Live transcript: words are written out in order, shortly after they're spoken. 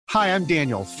Hi, I'm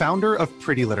Daniel, founder of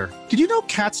Pretty Litter. Did you know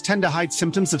cats tend to hide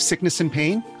symptoms of sickness and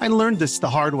pain? I learned this the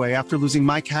hard way after losing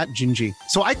my cat, Gingy.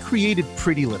 So I created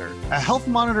Pretty Litter, a health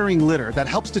monitoring litter that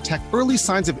helps detect early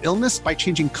signs of illness by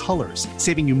changing colors,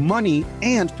 saving you money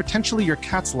and potentially your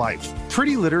cat's life.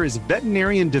 Pretty Litter is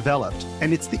veterinarian developed,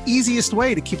 and it's the easiest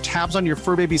way to keep tabs on your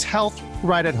fur baby's health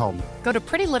right at home. Go to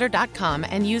prettylitter.com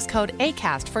and use code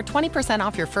ACAST for 20%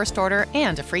 off your first order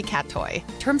and a free cat toy.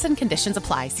 Terms and conditions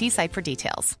apply. See site for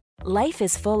details. Life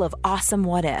is full of awesome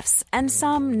what-ifs, and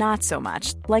some not so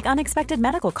much, like unexpected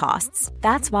medical costs.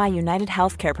 That's why United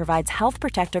Healthcare provides Health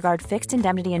Protector Guard fixed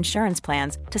indemnity insurance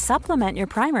plans to supplement your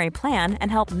primary plan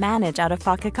and help manage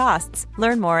out-of-pocket costs.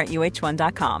 Learn more at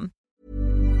uh1.com.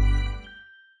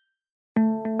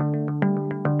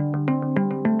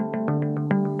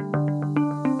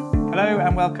 Hello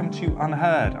and welcome to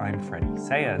Unheard. I'm Freddie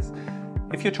Sayers.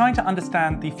 If you're trying to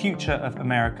understand the future of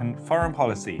American foreign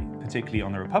policy, particularly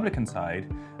on the Republican side,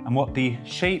 and what the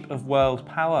shape of world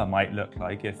power might look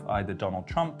like if either Donald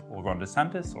Trump or Ron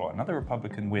DeSantis or another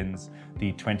Republican wins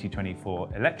the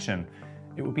 2024 election,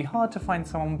 it would be hard to find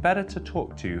someone better to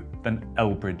talk to than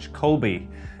Elbridge Colby.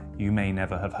 You may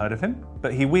never have heard of him,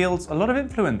 but he wields a lot of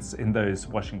influence in those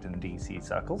Washington, D.C.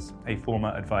 circles. A former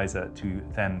advisor to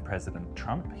then President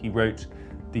Trump, he wrote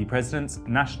the president's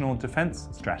National Defense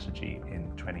Strategy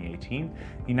in 2018.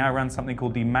 He now runs something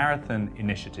called the Marathon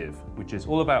Initiative, which is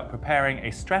all about preparing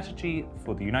a strategy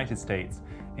for the United States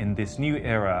in this new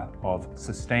era of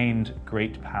sustained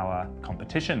great power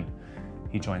competition.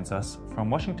 He joins us from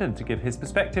Washington to give his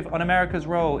perspective on America's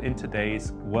role in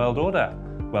today's world order.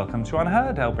 Welcome to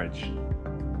Unheard,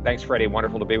 Elbridge. Thanks, Freddie.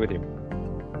 Wonderful to be with you.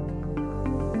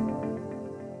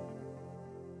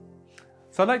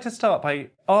 So I'd like to start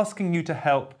by asking you to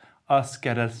help us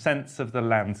get a sense of the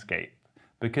landscape,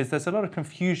 because there's a lot of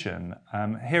confusion.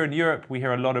 Here in Europe, we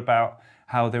hear a lot about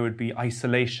how there would be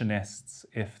isolationists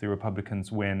if the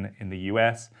Republicans win in the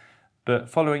US. But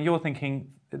following your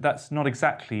thinking, that's not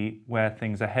exactly where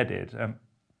things are headed.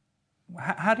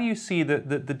 How do you see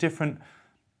the different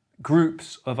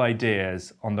groups of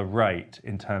ideas on the right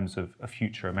in terms of a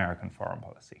future American foreign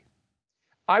policy?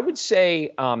 I would say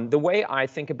the way I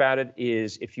think about it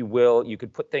is, if you will, you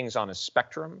could put things on a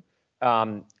spectrum.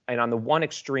 And on the one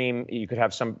extreme, you could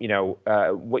have some,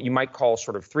 what you might call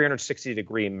sort of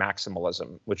 360-degree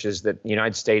maximalism, which is that the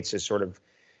United States is sort of,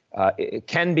 it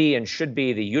can be and should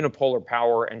be the unipolar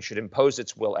power and should impose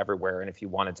its will everywhere. And if you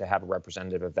wanted to have a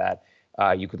representative of that,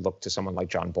 you could look to someone like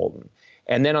John Bolton.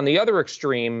 And then on the other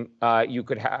extreme, you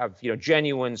could have,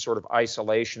 genuine sort of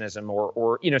isolationism,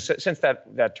 or since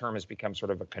that term has become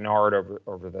sort of a canard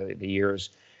over the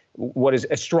years, what is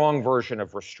a strong version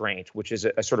of restraint, which is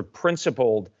a sort of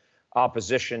principled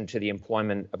opposition to the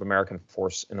employment of American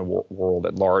force in the world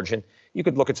at large. And you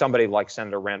could look at somebody like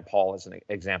Senator Rand Paul as an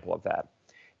example of that.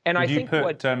 And would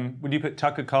you put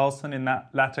Tucker Carlson in that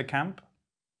latter camp?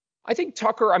 I think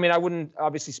Tucker, I wouldn't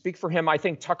obviously speak for him. I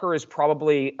think Tucker is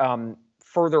probably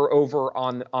further over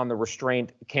on the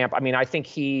restraint camp. I think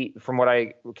from what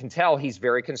I can tell, he's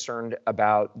very concerned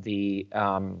about the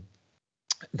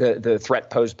threat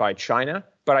posed by China.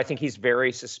 But I think he's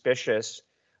very suspicious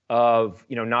of,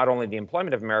 not only the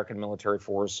employment of American military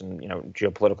force and,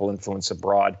 geopolitical influence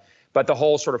abroad, but the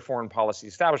whole sort of foreign policy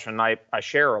establishment. And I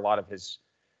share a lot of his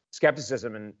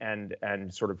skepticism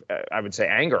and sort of, I would say,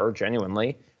 anger,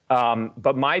 genuinely.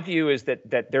 But my view is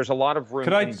that there's a lot of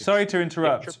room. Sorry to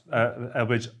interrupt,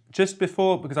 Elbridge, just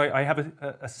before, because I have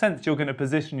a sense you're going to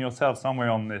position yourself somewhere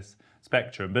on this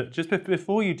spectrum. But just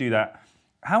before you do that,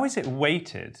 how is it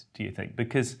weighted, do you think?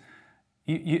 Because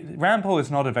Rand Paul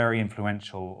is not a very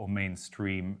influential or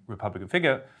mainstream Republican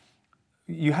figure.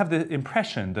 You have the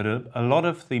impression that a lot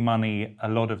of the money, a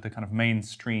lot of the kind of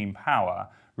mainstream power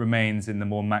remains in the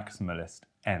more maximalist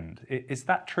end. Is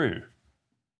that true?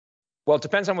 Well, it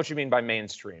depends on what you mean by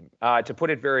mainstream. To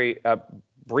put it very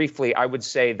briefly, I would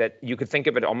say that you could think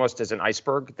of it almost as an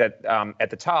iceberg, that at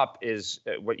the top is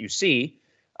what you see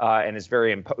and is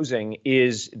very imposing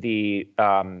is the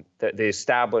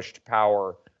established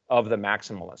power of the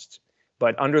maximalists.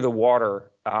 But under the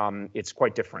water, it's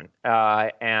quite different.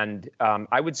 And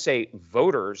I would say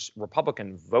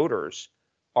Republican voters,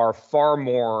 are far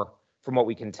more, from what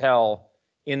we can tell,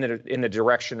 in the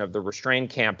direction of the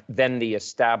restrained camp than the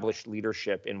established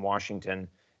leadership in Washington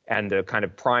and the kind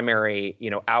of primary,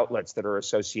 outlets that are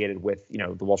associated with,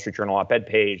 the Wall Street Journal op-ed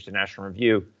page, the National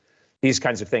Review, these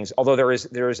kinds of things. Although there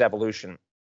is evolution,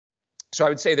 so I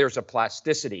would say there's a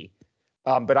plasticity,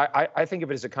 but I think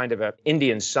of it as a kind of an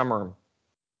Indian summer,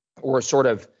 or a sort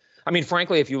of,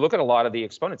 frankly, if you look at a lot of the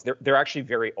exponents, they're actually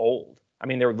very old.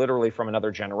 They're literally from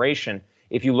another generation.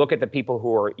 if you look at the people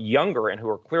who are younger and who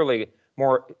are clearly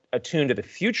more attuned to the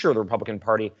future of the Republican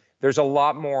Party, there's a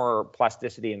lot more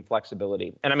plasticity and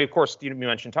flexibility. And I mean, of course, you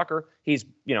mentioned Tucker. He's,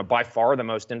 by far the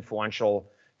most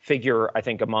influential figure, I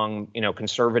think, among,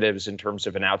 conservatives in terms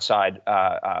of an outside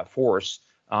force.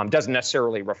 Doesn't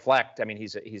necessarily reflect. I mean,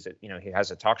 he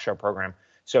has a talk show program,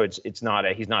 so he's not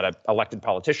an elected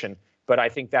politician. But I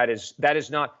think that is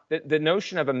not the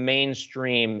notion of a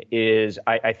mainstream is,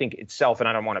 I think itself, and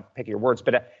I don't want to pick your words,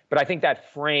 but I think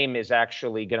that frame is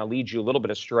actually going to lead you a little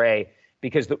bit astray,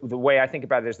 because the way I think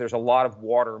about it is there's a lot of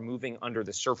water moving under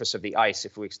the surface of the ice,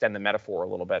 if we extend the metaphor a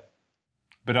little bit.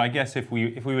 But I guess if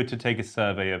we were to take a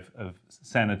survey of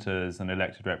senators and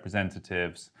elected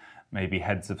representatives, maybe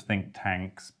heads of think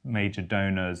tanks, major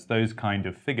donors, those kind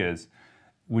of figures,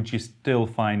 would you still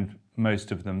find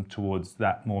most of them towards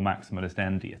that more maximalist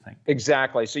end, do you think?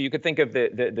 Exactly. So you could think of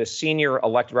the senior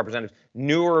elected representatives,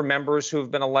 newer members who have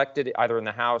been elected either in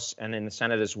the House and in the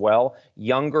Senate as well.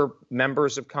 Younger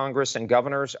members of Congress and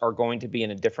governors are going to be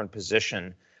in a different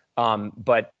position.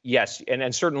 But yes,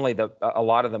 and certainly a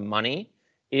lot of the money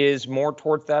is more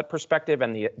towards that perspective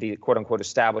and the quote unquote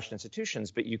established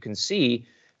institutions. But you can see,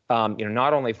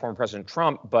 not only former President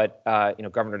Trump, but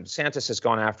Governor DeSantis has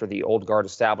gone after the old guard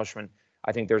establishment.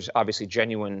 I think there's obviously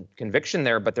genuine conviction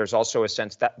there, but there's also a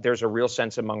sense that there's a real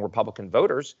sense among Republican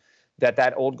voters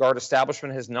that old guard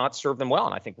establishment has not served them well,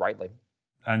 and I think rightly.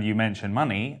 And you mentioned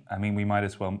money. I mean, we might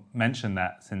as well mention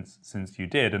that since you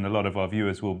did, and a lot of our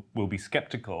viewers will be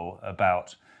skeptical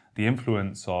about the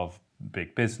influence of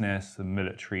big business, the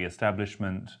military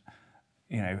establishment.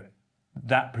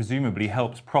 That presumably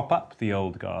helps prop up the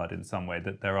old guard in some way,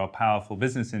 that there are powerful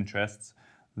business interests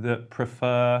that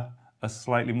prefer a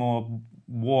slightly more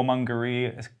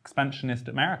warmongery, expansionist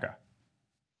America.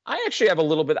 I actually have a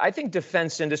little bit. I think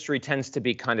defense industry tends to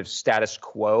be kind of status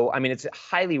quo. I mean, it's a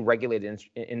highly regulated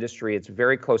industry. It's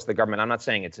very close to the government. I'm not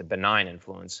saying it's a benign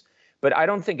influence, but I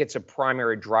don't think it's a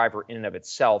primary driver in and of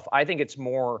itself. I think it's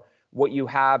more what you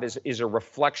have is a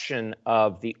reflection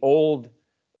of the old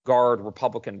guard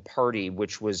Republican Party,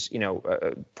 which was,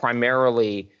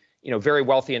 primarily, very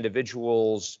wealthy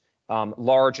individuals,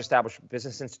 large established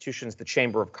business institutions, the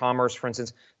Chamber of Commerce, for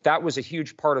instance. That was a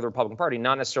huge part of the Republican Party,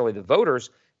 not necessarily the voters,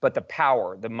 but the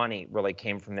power, the money really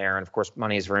came from there. And of course,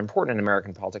 money is very important in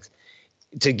American politics.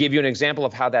 To give you an example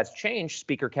of how that's changed,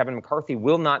 Speaker Kevin McCarthy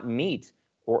will not meet,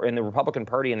 or in the Republican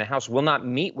Party in the House, will not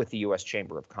meet with the U.S.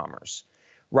 Chamber of Commerce.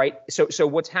 Right. So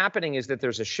what's happening is that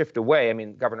there's a shift away. I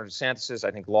mean, Governor DeSantis's,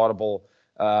 I think, laudable,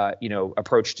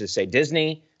 approach to, say,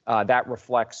 Disney, that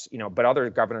reflects, but other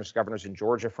governors in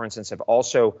Georgia, for instance, have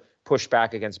also pushed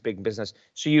back against big business.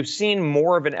 So you've seen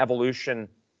more of an evolution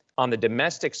on the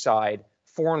domestic side.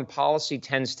 Foreign policy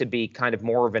tends to be kind of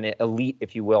more of an elite,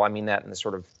 if you will. I mean that in the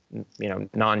sort of,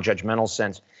 non-judgmental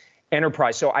sense,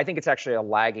 enterprise. So I think it's actually a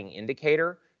lagging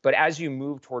indicator. But as you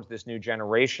move towards this new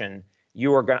generation,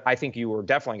 I think you are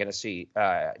definitely going to see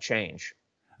change.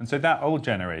 And so that old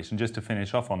generation, just to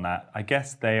finish off on that, I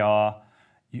guess they are,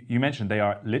 you mentioned they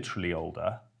are literally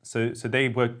older. So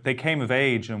they came of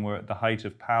age and were at the height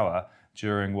of power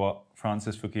during what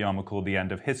Francis Fukuyama called the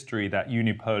end of history, that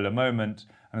unipolar moment.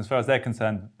 And as far as they're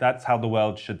concerned, that's how the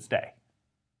world should stay.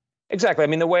 Exactly. I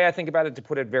mean, the way I think about it, to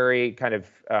put it very kind of,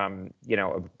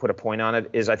 put a point on it,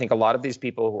 is I think a lot of these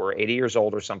people who are 80 years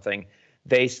old or something,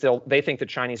 they think the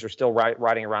Chinese are still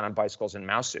riding around on bicycles in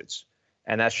mouse suits,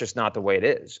 and that's just not the way it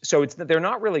is. So they're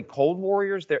not really Cold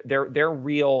Warriors. Their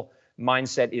real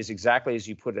mindset is exactly as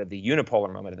you put it, the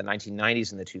unipolar moment of the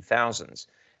 1990s and the 2000s.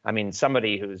 I mean,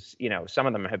 somebody who's, some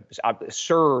of them have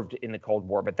served in the Cold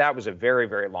War, but that was a very,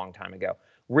 very long time ago.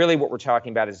 Really, what we're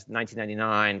talking about is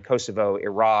 1999, Kosovo,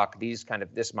 Iraq, this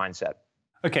mindset.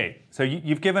 Okay, so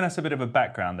you've given us a bit of a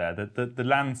background there, the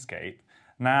landscape.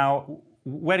 Now,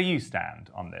 where do you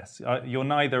stand on this? You're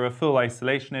neither a full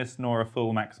isolationist nor a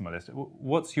full maximalist.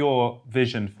 What's your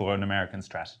vision for an American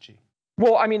strategy?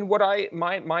 Well, I mean,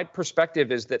 my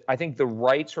perspective is that I think the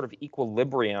right sort of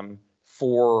equilibrium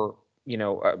for,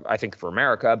 I think for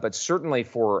America, but certainly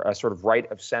for a sort of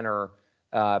right of center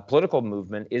political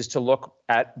movement, is to look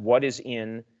at what is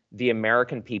in the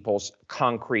American people's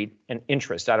concrete and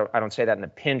interest. I don't say that in a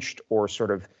pinched or sort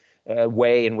of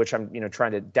way in which I'm,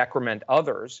 trying to decrement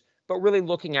others, but really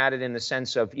looking at it in the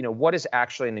sense of, what is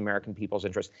actually in the American people's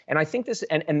interest. And I think this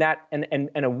and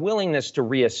a willingness to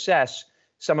reassess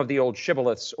some of the old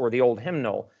shibboleths or the old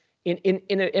hymnal in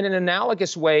an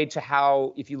analogous way to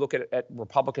how, if you look at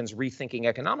Republicans rethinking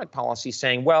economic policy,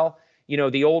 saying, well,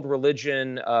 the old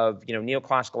religion of,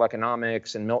 neoclassical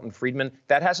economics and Milton Friedman,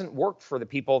 that hasn't worked for the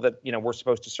people that, we're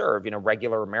supposed to serve,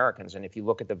 regular Americans. And if you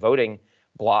look at the voting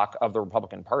bloc of the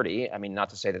Republican Party. I mean, not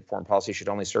to say that foreign policy should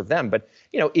only serve them, but,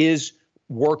 is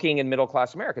working and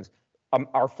middle-class Americans.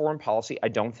 Our foreign policy, I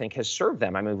don't think, has served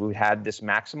them. I mean, we've had this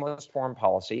maximalist foreign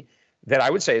policy that I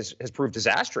would say has proved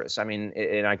disastrous. I mean,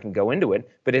 and I can go into it,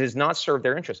 but it has not served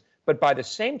their interests. But by the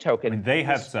same token, I mean, they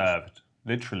have served,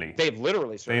 literally. They've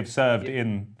literally served. They've served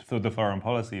for the foreign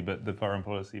policy, but the foreign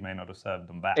policy may not have served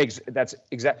them back. That's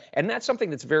exact, and that's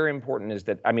something that's very important. Is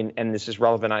that, I mean, and this is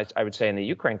relevant, I would say, in the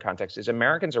Ukraine context, is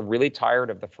Americans are really tired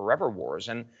of the forever wars,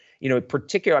 and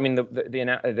particularly, I mean,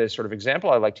 the sort of example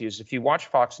I like to use, if you watch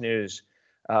Fox News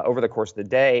over the course of the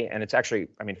day, and it's actually,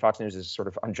 I mean, Fox News is sort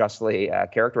of unjustly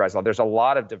characterized. There's a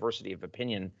lot of diversity of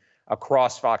opinion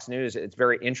across Fox News. It's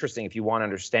very interesting if you want to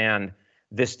understand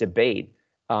this debate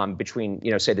between,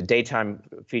 say, the daytime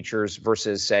features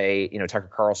versus, say, Tucker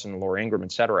Carlson, Laura Ingraham,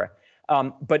 et cetera.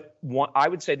 But I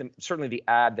would say certainly the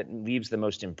ad that leaves the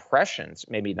most impressions,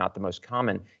 maybe not the most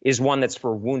common, is one that's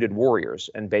for wounded warriors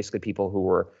and basically people who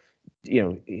were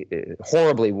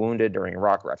horribly wounded during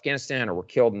Iraq or Afghanistan or were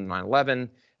killed in 9/11,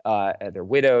 their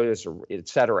widows, or et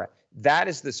cetera. That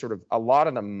is the sort of a lot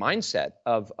of the mindset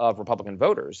of Republican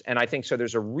voters. And I think so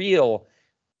there's a real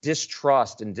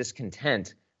distrust and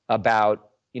discontent about,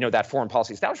 that foreign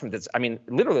policy establishment. That's, I mean,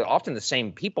 literally often the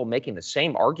same people making the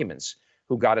same arguments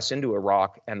who got us into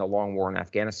Iraq and the long war in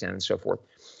Afghanistan and so forth.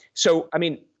 So, I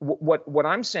mean, what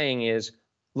I'm saying is,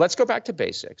 let's go back to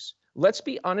basics. Let's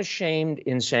be unashamed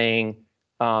in saying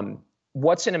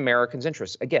what's in Americans'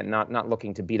 interest. Again, not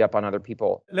looking to beat up on other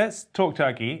people. Let's talk,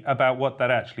 Turkey, about what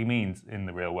that actually means in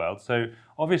the real world. So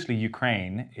obviously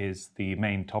Ukraine is the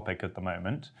main topic at the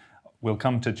moment. We'll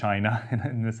come to China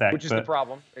in a sec. Which is the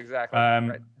problem, exactly.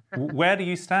 Right. Where do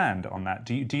you stand on that?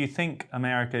 Do you think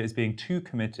America is being too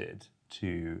committed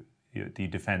to the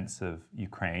defense of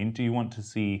Ukraine? Do you want to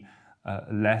see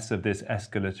less of this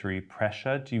escalatory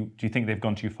pressure? Do you think they've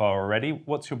gone too far already?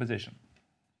 What's your position?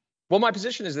 Well, my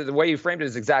position is that the way you framed it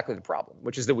is exactly the problem,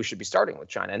 which is that we should be starting with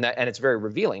China. And it's very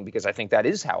revealing, because I think that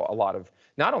is how a lot of,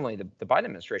 not only the Biden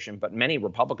administration, but many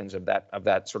Republicans of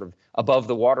that sort of above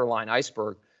the waterline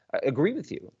iceberg agree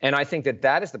with you. And I think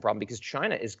that is the problem, because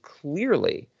China is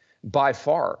clearly by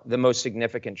far the most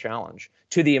significant challenge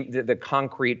to the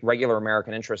concrete regular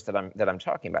American interest that I'm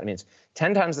talking about. I mean, it's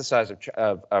 10 times the size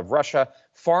of Russia,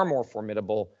 far more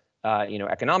formidable,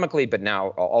 economically, but now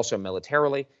also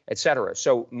militarily, et cetera.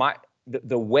 So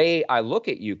the way I look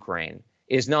at Ukraine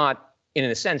is not, in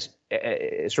a sense,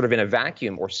 sort of in a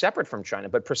vacuum or separate from China,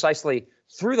 but precisely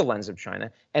through the lens of China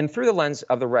and through the lens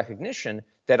of the recognition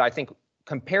that I think,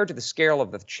 compared to the scale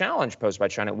of the challenge posed by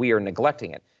China, we are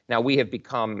neglecting it. Now, we have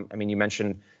become, I mean, you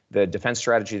mentioned the defense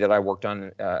strategy that I worked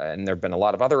on, and there have been a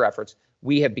lot of other efforts.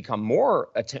 We have become more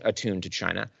attuned to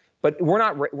China, but we're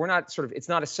not sort of, it's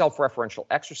not a self-referential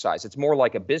exercise. It's more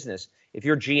like a business. If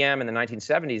you're GM in the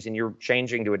 1970s and you're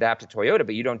changing to adapt to Toyota,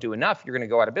 but you don't do enough, you're going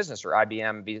to go out of business, or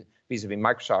IBM vis-a-vis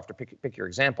Microsoft, or pick your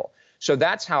example. So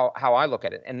that's how I look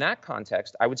at it. In that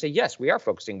context, I would say, yes, we are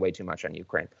focusing way too much on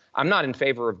Ukraine. I'm not in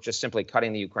favor of just simply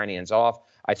cutting the Ukrainians off.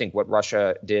 I think what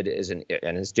Russia did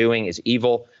and is doing is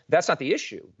evil. That's not the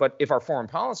issue. But if our foreign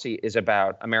policy is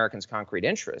about Americans' concrete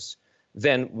interests,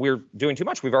 then we're doing too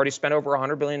much. We've already spent over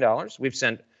 $100 billion. We've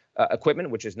sent equipment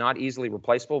which is not easily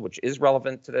replaceable, which is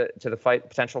relevant to the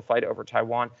potential fight over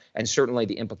Taiwan, and certainly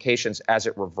the implications as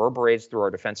it reverberates through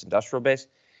our defense industrial base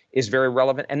is very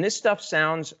relevant. And this stuff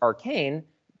sounds arcane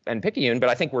and picayune, but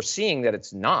I think we're seeing that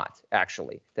it's not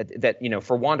actually, that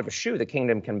for want of a shoe, the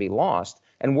kingdom can be lost.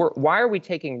 And why are we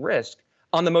taking risk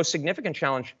on the most significant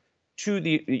challenge to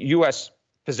the U.S.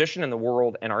 position in the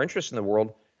world and our interests in the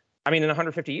world? I mean, in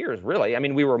 150 years, really. I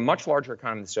mean, we were a much larger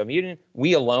economy than the Soviet Union.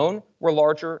 We alone were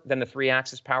larger than the three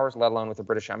Axis powers, let alone with the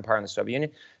British Empire and the Soviet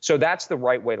Union. So that's the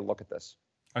right way to look at this.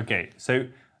 Okay, so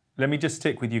let me just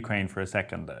stick with Ukraine for a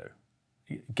second, though.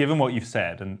 Given what you've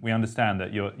said, and we understand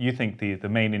that you think the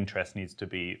main interest needs to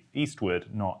be eastward,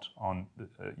 not on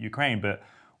Ukraine, but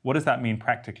what does that mean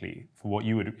practically for what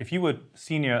you would, if you were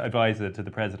senior advisor to the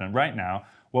president right now,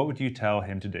 what would you tell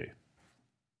him to do?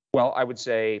 Well, I would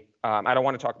say, I don't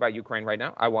want to talk about Ukraine right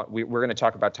now. We're going to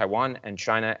talk about Taiwan and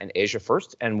China and Asia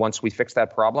first. And once we fix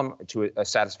that problem to a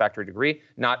satisfactory degree,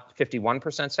 not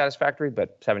 51% satisfactory,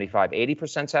 but 75,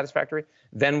 80% satisfactory,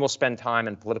 then we'll spend time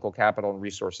and political capital and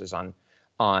resources on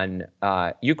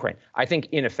Ukraine. I think,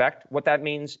 in effect, what that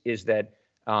means is that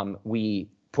we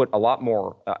put a lot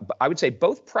more, I would say,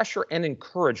 both pressure and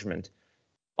encouragement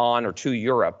on or to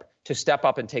Europe to step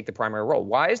up and take the primary role.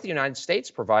 Why is the United States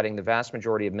providing the vast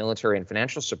majority of military and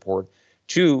financial support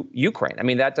to Ukraine? I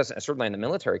mean, that doesn't, certainly in the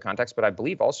military context, but I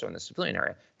believe also in the civilian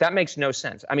area. That makes no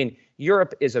sense. I mean,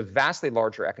 Europe is a vastly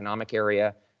larger economic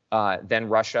area. than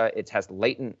Russia. It has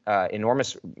latent,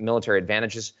 enormous military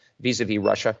advantages vis-a-vis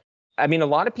Russia. I mean, a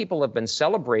lot of people have been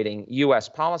celebrating U.S.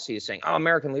 policies, saying, "Oh,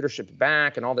 American leadership's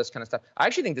back," and all this kind of stuff. I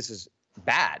actually think this is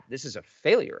bad. This is a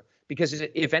failure because,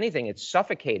 if anything, it's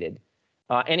suffocated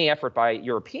any effort by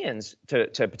Europeans to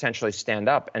potentially stand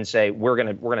up and say we're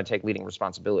gonna take leading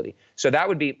responsibility. So that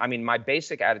would be, I mean, my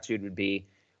basic attitude would be,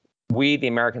 we the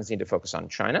Americans need to focus on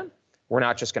China. We're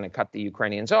not just going to cut the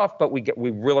Ukrainians off, but we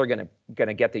really are going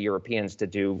to get the Europeans to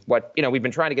do what we've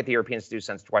been trying to get the Europeans to do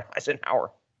since Dwight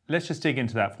Eisenhower. Let's just dig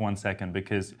into that for 1 second,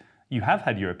 because you have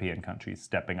had European countries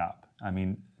stepping up. I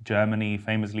mean, Germany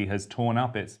famously has torn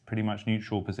up its pretty much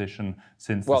neutral position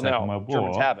since the Second World War.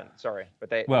 Germans haven't. Sorry, but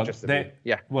they are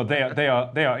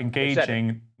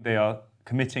engaging. They are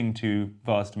committing to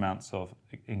vast amounts of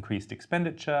increased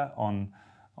expenditure on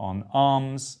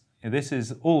arms. This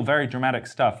is all very dramatic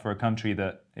stuff for a country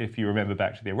that, if you remember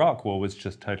back to the Iraq War, was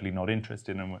just totally not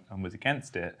interested and was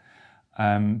against it.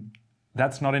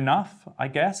 That's not enough, I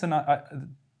guess. And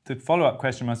the follow-up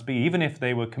question must be, even if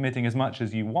they were committing as much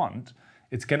as you want,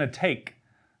 it's going to take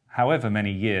however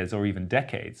many years or even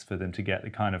decades for them to get the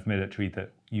kind of military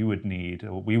that you would need,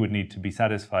 or we would need, to be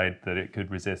satisfied that it could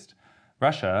resist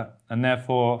Russia. And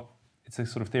therefore, it's a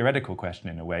sort of theoretical question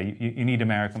in a way. You need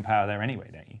American power there anyway,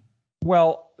 don't you?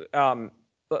 Well,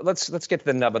 let's get to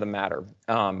the nub of the matter,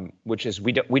 which is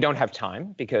we don't have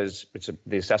time, because it's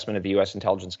the assessment of the U.S.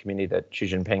 intelligence community that Xi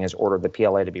Jinping has ordered the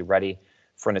PLA to be ready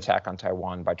for an attack on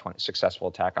Taiwan successful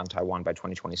attack on Taiwan by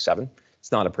 2027.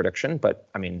 It's not a prediction, but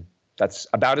I mean, that's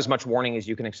about as much warning as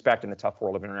you can expect in the tough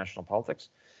world of international politics.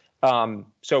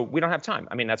 So we don't have time.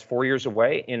 I mean, that's 4 years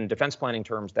away. In defense planning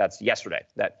terms, that's yesterday.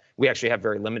 That we actually have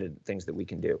very limited things that we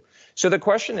can do. So the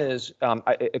question is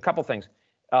a couple things.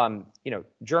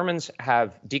 Germans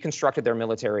have deconstructed their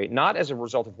military, not as a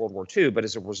result of World War II, but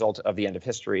as a result of the end of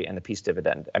history and the peace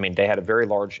dividend. I mean, they had a very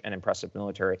large and impressive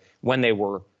military when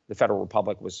the Federal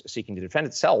Republic was seeking to defend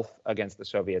itself against the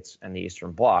Soviets and the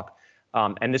Eastern Bloc.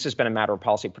 And this has been a matter of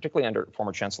policy, particularly under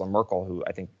former Chancellor Merkel, who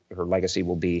I think her legacy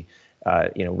will be,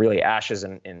 really ashes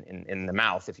in the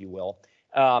mouth, if you will,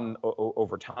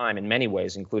 over time in many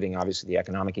ways, including obviously the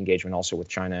economic engagement also with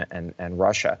China and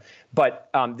Russia. But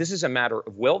this is a matter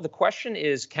of will. The question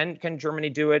is, can Germany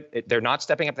do it? They're not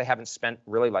stepping up. They haven't spent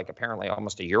really, apparently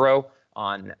almost €1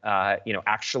 on,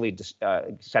 actually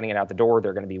sending it out the door.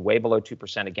 They're going to be way below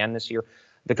 2% again this year.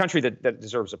 The country that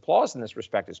deserves applause in this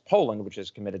respect is Poland, which is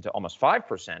committed to almost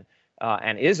 5%.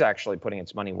 And is actually putting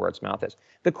its money where its mouth is.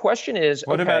 The question is,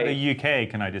 what about the UK?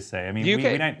 Can I just say? I mean, we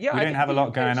don't have a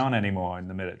lot going on anymore in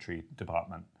the military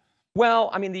department. Well,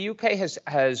 I mean, the UK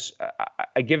has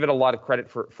I give it a lot of credit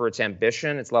for its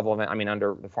ambition, its level of. I mean,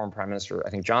 under the former Prime Minister, I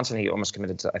think Johnson, he almost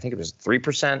committed to, I think it was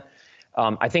 3%.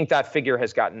 I think that figure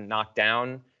has gotten knocked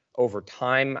down over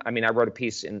time. I mean, I wrote a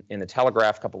piece in the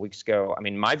Telegraph a couple of weeks ago. I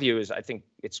mean, my view is, I think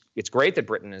it's great that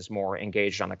Britain is more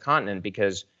engaged on the continent,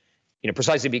 because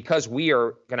precisely because we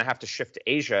are going to have to shift to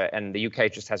Asia, and the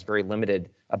UK just has very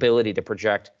limited ability to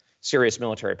project serious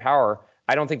military power.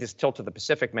 I don't think this tilt to the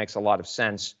Pacific makes a lot of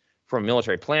sense from a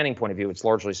military planning point of view. It's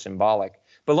largely symbolic.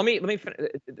 But let me.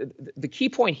 The key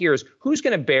point here is, who's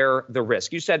going to bear the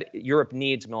risk? You said Europe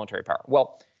needs military power.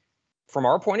 Well, from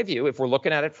our point of view, if we're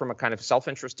looking at it from a kind of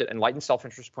self-interested, enlightened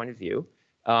self-interest point of view,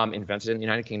 invented in the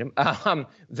United Kingdom,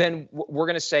 then we're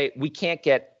going to say we can't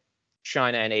get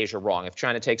China and Asia wrong. If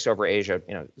China takes over Asia,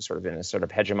 sort of in a sort of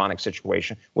hegemonic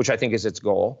situation, which I think is its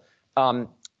goal,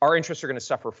 our interests are going to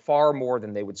suffer far more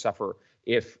than they would suffer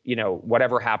if,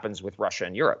 whatever happens with Russia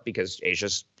and Europe, because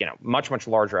Asia's, much, much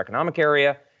larger economic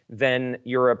area than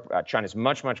Europe. China's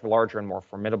much, much larger and more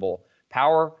formidable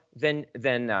power than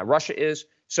Russia is.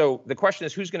 So the question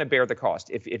is, who's going to bear the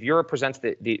cost? If Europe presents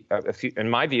in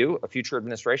my view, a future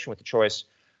administration with the choice,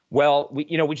 well,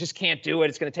 we just can't do it,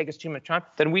 it's going to take us too much time,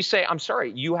 then we say, I'm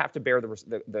sorry, you have to bear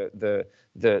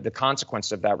the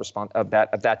consequence of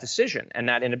that decision and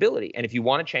that inability. And if you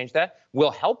want to change that,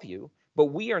 we'll help you. But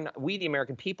we the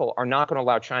American people, are not going to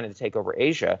allow China to take over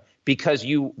Asia, because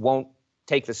you won't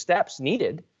take the steps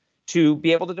needed to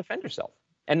be able to defend yourself.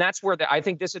 And that's where I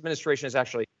think this administration is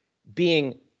actually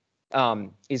being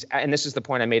and this is the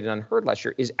point I made in Unheard last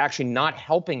year, is actually not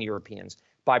helping Europeans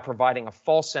by providing a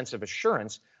false sense of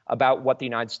assurance about what the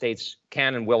United States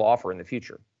can and will offer in the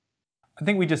future. I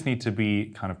think we just need to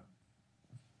be kind of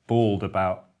bold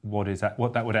about what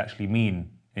that would actually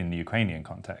mean in the Ukrainian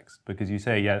context. Because you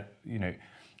say,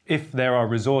 if there are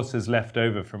resources left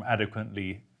over from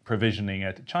adequately provisioning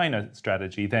a China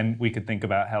strategy, then we could think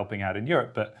about helping out in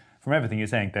Europe. But from everything you're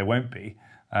saying, there won't be.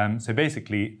 So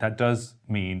basically, that does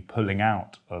mean pulling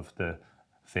out of the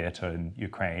theatre in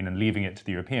Ukraine and leaving it to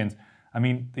the Europeans. I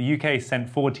mean, the UK sent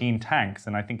 14 tanks,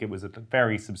 and I think it was a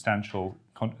very substantial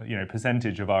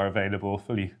percentage of our available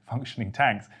fully functioning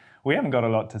tanks. We haven't got a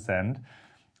lot to send.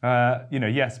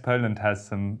 Yes, Poland has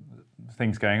some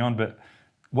things going on, but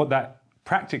what that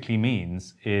practically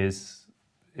means is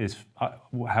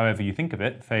however you think of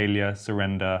it, failure,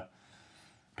 surrender,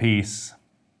 peace.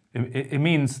 It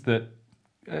means that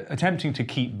attempting to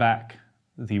keep back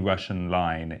the Russian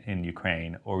line in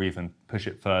Ukraine or even push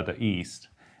it further east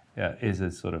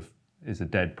is a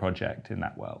dead project in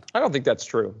that world. I don't think that's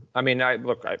true. I mean,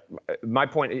 my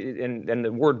point, and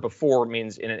the word before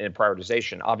means in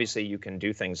prioritization. Obviously, you can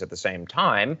do things at the same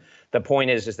time. The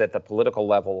point is that the political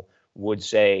level would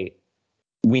say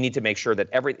we need to make sure that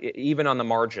even on the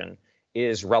margin,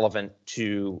 is relevant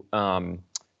to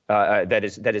that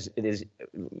is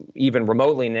even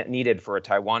remotely needed for a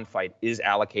Taiwan fight, is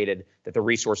allocated, that the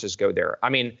resources go there. I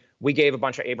mean, we gave a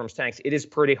bunch of Abrams tanks. It is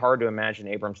pretty hard to imagine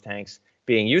Abrams tanks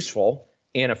being useful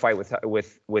in a fight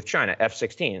with China.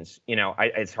 F-16s,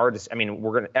 it's hard to. I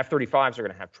mean, F-35s are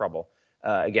gonna have trouble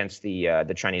against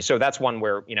the Chinese. So that's one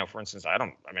where, for instance, I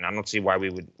don't see why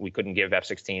we couldn't give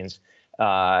F-16s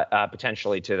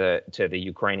potentially to the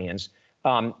Ukrainians.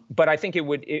 But I think it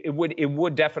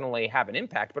would definitely have an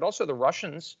impact. But also the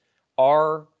Russians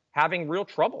are having real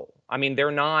trouble. I mean,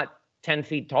 they're not 10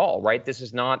 feet tall, right? This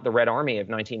is not the Red Army of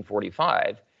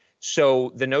 1945.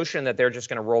 So the notion that they're just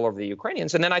going to roll over the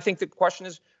Ukrainians. And then I think the question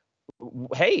is,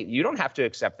 hey, you don't have to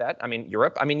accept that. I mean,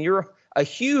 Europe, you're a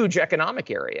huge economic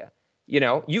area.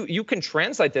 You can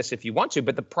translate this if you want to.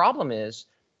 But the problem is,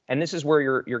 and this is where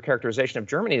your characterization of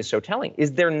Germany is so telling,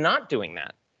 is they're not doing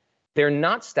that. They're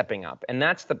not stepping up. And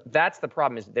that's the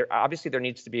problem, is there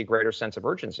needs to be a greater sense of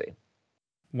urgency.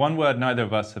 One word neither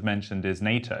of us have mentioned is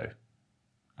NATO.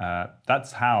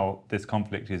 That's how this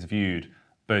conflict is viewed,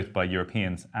 both by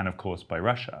Europeans and, of course, by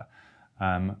Russia.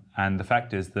 And the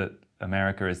fact is that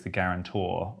America is the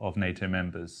guarantor of NATO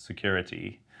members'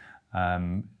 security.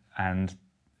 And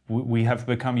we have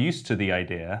become used to the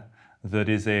idea that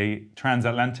is a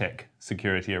transatlantic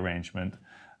security arrangement,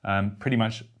 pretty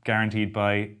much guaranteed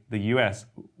by the US.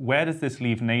 Where does this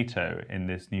leave NATO in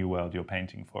this new world you're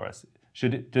painting for us?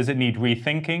 Does it need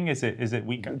rethinking? Is it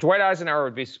weaker? Dwight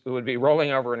Eisenhower would be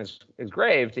rolling over in his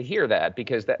grave to hear that,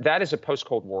 because that is a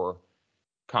post-Cold War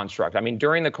construct. I mean,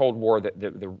 during the Cold War,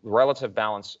 the relative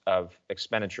balance of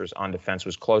expenditures on defense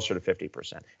was closer to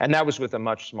 50%, and that was with a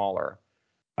much smaller,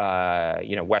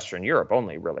 Western Europe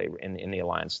only, really, in the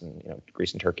alliance, and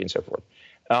Greece and Turkey and so forth.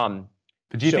 But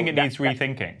do you think it needs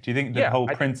rethinking? Do you think the whole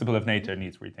principle of NATO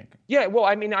needs rethinking? Yeah, well,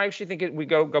 I actually think we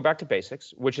go back to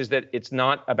basics, which is that it's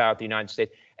not about the United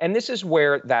States. And this is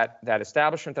where that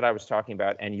establishment that I was talking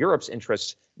about and Europe's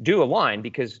interests do align,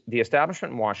 because the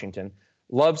establishment in Washington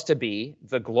loves to be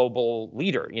the global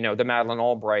leader. The Madeleine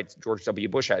Albright, George W.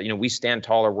 Bush, we stand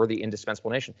taller, we're the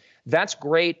indispensable nation. That's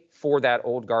great for that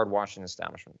old guard Washington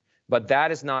establishment. But that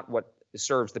is not what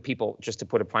serves the people, just to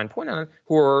put a fine point on it,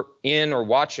 who are in or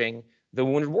watching the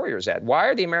Wounded Warriors ad. Why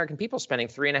are the American people spending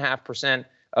 3.5%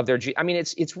 of their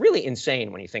it's really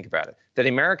insane when you think about it, that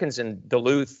Americans in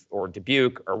Duluth or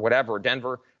Dubuque or whatever,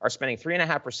 Denver, are spending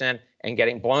 3.5% and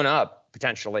getting blown up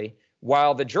potentially,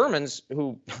 while the Germans,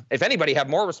 who, if anybody, have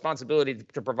more responsibility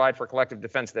to provide for collective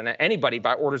defense than anybody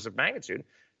by orders of magnitude,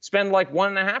 spend like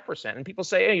 1.5%. And people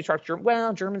say, hey, you talk to Germans,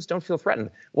 well, Germans don't feel threatened.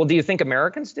 Well, do you think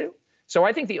Americans do? So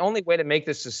I think the only way to make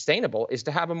this sustainable is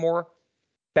to have a more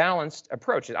balanced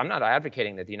approach. I'm not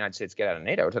advocating that the United States get out of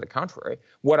NATO. To the contrary,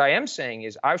 what I am saying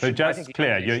is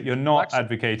you're not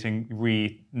advocating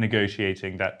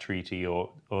renegotiating that treaty or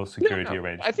security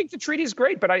arrangement. I think the treaty is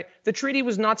great, but the treaty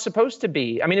was not supposed to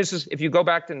be. This is, if you go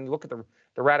back and look at the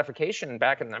ratification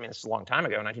back in, this is a long time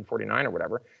ago, 1949 or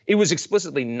whatever, it was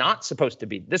explicitly not supposed to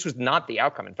be. This was not the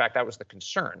outcome. In fact, that was the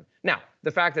concern. Now,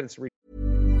 the fact that it's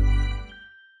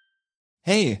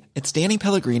Hey, it's Danny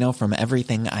Pellegrino from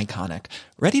Everything Iconic.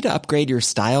 Ready to upgrade your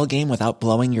style game without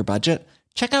blowing your budget?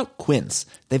 Check out Quince.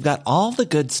 They've got all the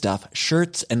good stuff,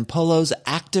 shirts and polos,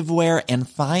 activewear, and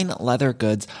fine leather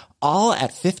goods, all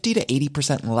at 50 to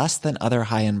 80% less than other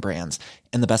high-end brands.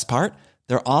 And the best part?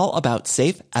 They're all about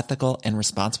safe, ethical, and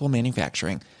responsible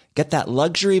manufacturing. Get that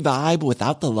luxury vibe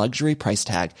without the luxury price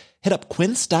tag. Hit up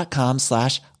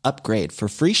quince.com/upgrade for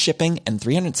free shipping and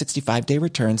 365-day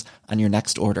returns on your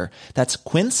next order. That's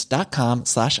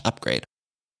quince.com/upgrade.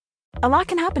 A lot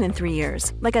can happen in 3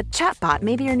 years, like a chatbot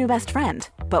may be your new best friend.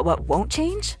 But what won't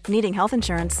change? Needing health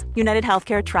insurance. United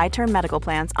Healthcare Tri-Term Medical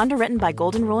Plans, underwritten by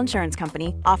Golden Rule Insurance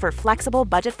Company, offer flexible,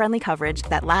 budget-friendly coverage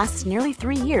that lasts nearly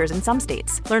 3 years in some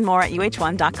states. Learn more at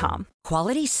uh1.com.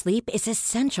 Quality sleep is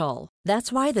essential.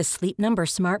 That's why the Sleep Number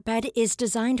Smart Bed is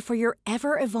designed for your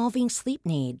ever-evolving sleep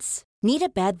needs. Need a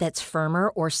bed that's firmer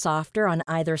or softer on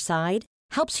either side?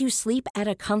 Helps you sleep at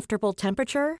a comfortable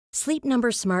temperature? Sleep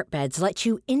Number Smart Beds let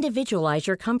you individualize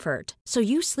your comfort, so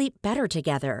you sleep better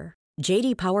together.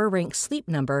 J.D. Power ranks Sleep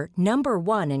Number number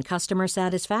 1 in customer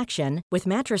satisfaction with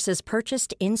mattresses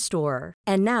purchased in-store.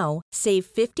 And now, save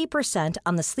 50%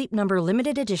 on the Sleep Number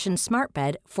Limited Edition Smart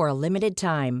Bed for a limited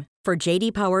time. For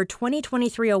J.D. Power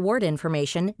 2023 award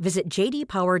information, visit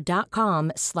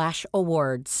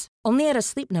jdpower.com/awards. Only at a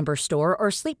Sleep Number store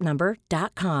or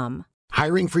sleepnumber.com.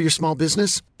 Hiring for your small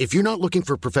business? If you're not looking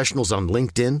for professionals on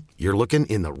LinkedIn, you're looking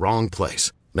in the wrong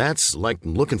place. That's like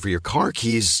looking for your car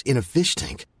keys in a fish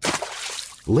tank.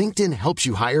 LinkedIn helps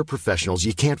you hire professionals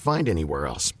you can't find anywhere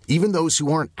else, even those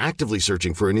who aren't actively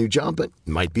searching for a new job but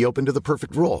might be open to the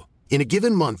perfect role. In a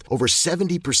given month, over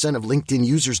 70% of LinkedIn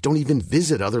users don't even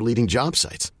visit other leading job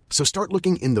sites. So start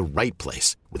looking in the right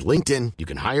place. With LinkedIn, you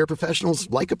can hire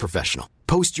professionals like a professional.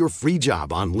 Post your free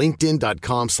job on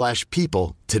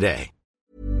linkedin.com/people today.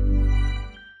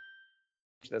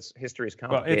 This history is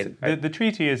complicated. Well, the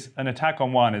treaty is an attack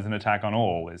on one is an attack on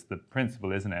all, is the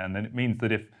principle, isn't it? And then it means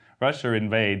that if Russia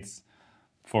invades,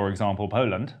 for example,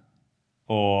 Poland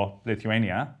or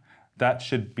Lithuania, that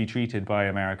should be treated by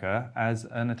America as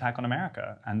an attack on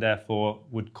America, and therefore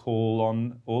would call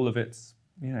on all of its,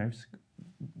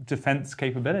 defense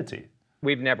capability.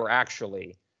 We've never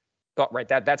actually thought, right?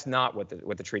 That's not what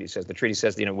the treaty says. The treaty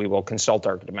says, we will consult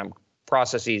our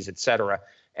processes, et cetera.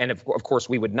 And of course,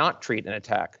 we would not treat an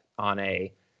attack on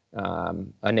a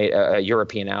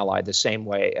European ally the same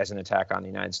way as an attack on the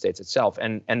United States itself.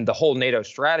 And the whole NATO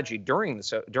strategy during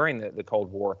the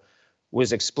Cold War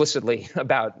was explicitly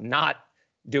about not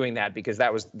doing that, because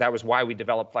that was why we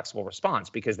developed flexible response,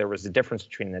 because there was a difference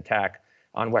between an attack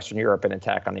on Western Europe and an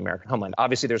attack on the American homeland.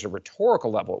 Obviously, there's a rhetorical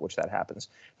level at which that happens.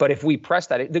 But if we press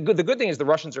that, the good thing is the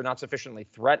Russians are not sufficiently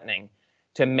threatening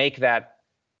to make that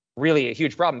really a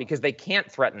huge problem, because they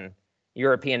can't threaten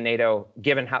European NATO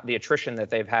given the attrition that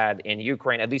they've had in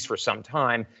Ukraine, at least for some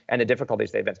time, and the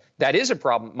difficulties they've had. That is a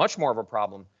problem, much more of a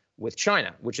problem with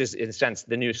China, which is in a sense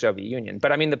the new Soviet Union.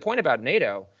 But I mean, the point about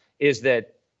NATO is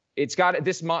that it's got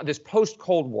this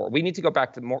post-Cold War. We need to go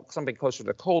back to something closer to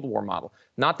the Cold War model,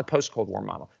 not the post-Cold War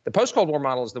model. The post-Cold War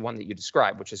model is the one that you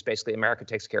described, which is basically America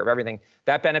takes care of everything.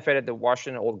 That benefited the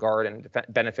Washington Old Guard and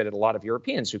benefited a lot of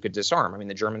Europeans who could disarm. I mean,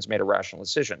 the Germans made a rational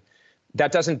decision.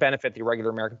 That doesn't benefit the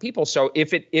regular American people. So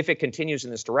if it continues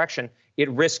in this direction, it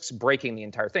risks breaking the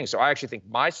entire thing. So I actually think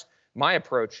my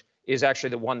approach is actually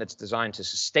the one that's designed to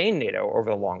sustain NATO over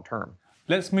the long term.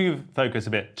 Let's move focus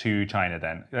a bit to China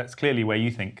then. That's clearly where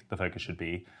you think the focus should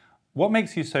be. What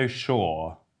makes you so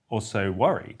sure or so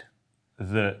worried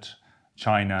that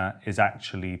China is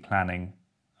actually planning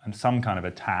some kind of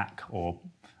attack or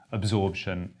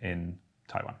absorption in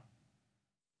Taiwan?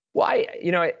 Well,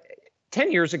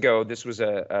 10 years ago, this was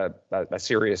a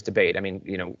serious debate. I mean,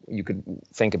 you could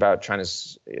think about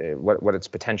China's, what its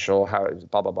potential, how it's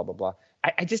blah, blah, blah, blah, blah.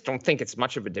 I just don't think it's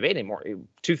much of a debate anymore.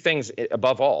 Two things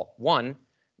above all. One,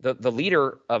 the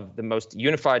leader of the most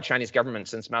unified Chinese government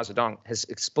since Mao Zedong has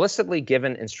explicitly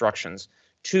given instructions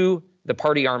to the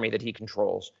party army that he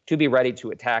controls to be ready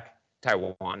to attack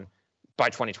Taiwan by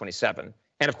 2027.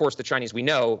 And of course, the Chinese, we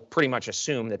know, pretty much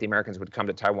assume that the Americans would come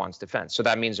to Taiwan's defense. So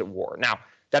that means a war. Now,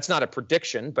 that's not a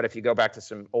prediction, but if you go back to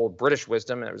some old British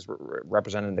wisdom, and it was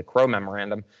represented in the Crow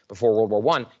Memorandum before World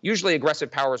War I, usually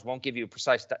aggressive powers won't give you a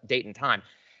precise date and time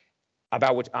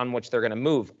on which they're going to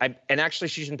move. And actually,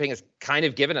 Xi Jinping has kind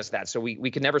of given us that, so we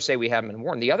can never say we haven't been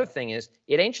warned. The other thing is,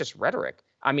 it ain't just rhetoric.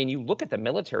 I mean, you look at the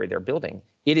military they're building.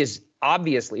 It is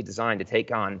obviously designed to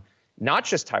take on not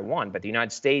just Taiwan, but the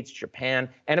United States, Japan,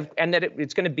 and that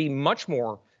it's going to be much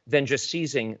more than just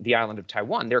seizing the island of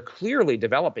Taiwan. They're clearly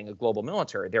developing a global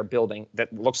military. They're building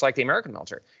that looks like the American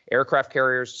military. Aircraft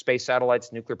carriers, space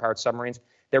satellites, nuclear-powered submarines.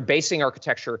 They're basing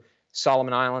architecture,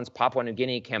 Solomon Islands, Papua New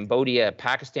Guinea, Cambodia,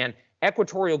 Pakistan,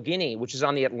 Equatorial Guinea, which is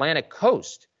on the Atlantic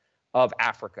coast of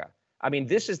Africa. I mean,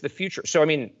 this is the future. So, I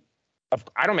mean,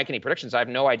 I don't make any predictions. I have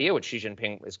no idea what Xi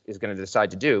Jinping is going to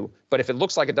decide to do. But if it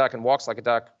looks like a duck and walks like a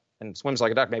duck and swims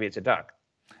like a duck, maybe it's a duck.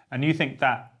 And you think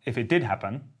that if it did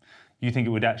happen, you think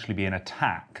it would actually be an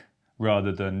attack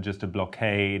rather than just a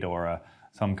blockade or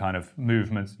some kind of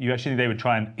movement? You actually think they would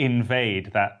try and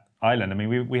invade that island? I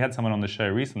mean, we had someone on the show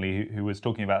recently who was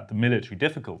talking about the military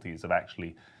difficulties of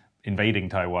actually invading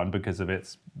Taiwan because of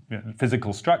its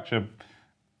physical structure.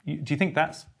 Do you think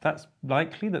that's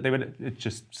likely, that they would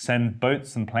just send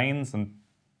boats and planes and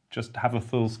just have a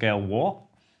full-scale war?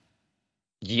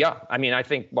 Yeah, I mean, I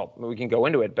think, well, we can go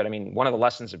into it, but I mean, one of the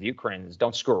lessons of Ukraine is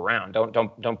don't screw around,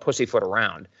 don't pussyfoot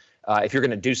around. If you're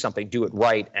going to do something, do it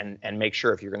right, and make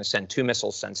sure if you're going to send 2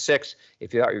 missiles, send 6.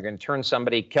 If you thought you're going to turn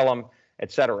somebody, kill them,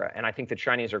 et cetera. And I think the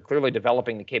Chinese are clearly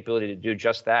developing the capability to do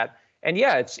just that. And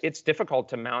yeah, it's difficult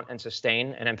to mount and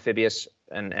sustain an amphibious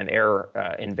and air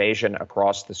invasion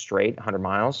across the strait, 100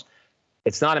 miles.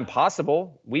 It's not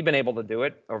impossible. We've been able to do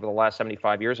it over the last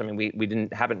 75 years. I mean, we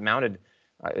haven't mounted,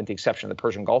 with the exception of the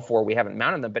Persian Gulf War, we haven't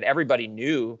mounted them, but everybody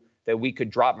knew that we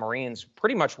could drop Marines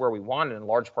pretty much where we wanted in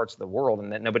large parts of the world,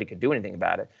 and that nobody could do anything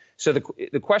about it. So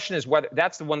the question is whether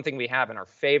that's the one thing we have in our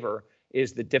favor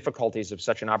is the difficulties of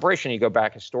such an operation. You go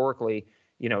back historically,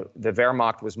 the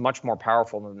Wehrmacht was much more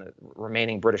powerful than the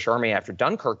remaining British army after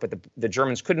Dunkirk, but the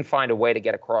Germans couldn't find a way to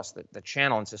get across the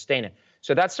channel and sustain it.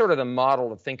 So that's sort of the model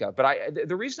to think of. But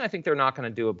the reason I think they're not going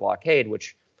to do a blockade,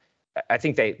 which I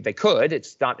think they could,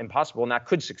 it's not impossible, and that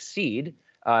could succeed,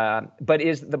 but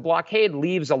is the blockade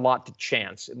leaves a lot to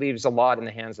chance. It leaves a lot in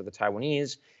the hands of the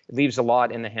Taiwanese. It leaves a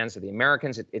lot in the hands of the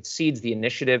Americans. It cedes the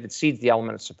initiative. It cedes the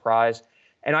element of surprise.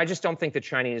 And I just don't think the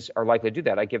Chinese are likely to do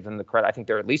that. I give them the credit. I think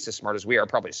they're at least as smart as we are,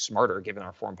 probably smarter given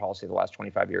our foreign policy the last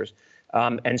 25 years.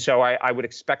 And so I would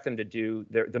expect them to do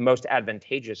the most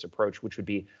advantageous approach, which would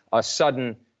be a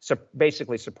sudden,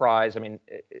 basically surprise. I mean,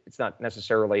 it's not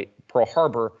necessarily Pearl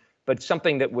Harbor, but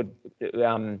something that would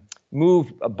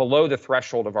move below the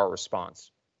threshold of our response.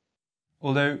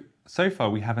 Although so far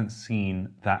we haven't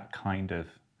seen that kind of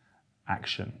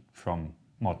action from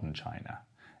modern China.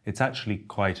 It's actually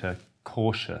quite a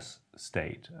cautious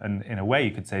state. And in a way,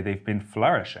 you could say they've been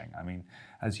flourishing. I mean,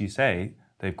 as you say,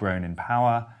 they've grown in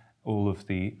power. All of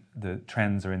the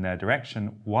trends are in their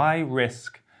direction. Why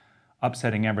risk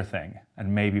upsetting everything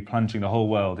and maybe plunging the whole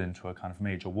world into a kind of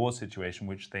major war situation,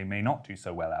 which they may not do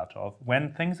so well out of,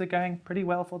 when things are going pretty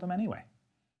well for them anyway?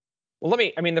 Well,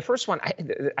 the first one,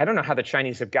 I don't know how the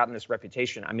Chinese have gotten this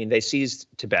reputation. I mean, they seized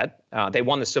Tibet. They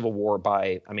won the civil war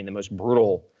by, the most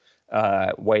brutal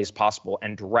ways possible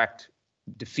and direct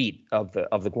defeat of the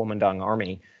Kuomintang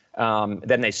army.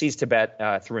 Then they seized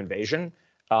Tibet through invasion.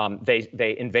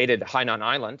 They invaded Hainan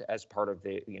Island as part of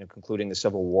the, concluding the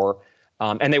civil war.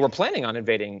 And they were planning on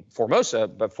invading Formosa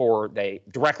before they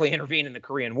directly intervened in the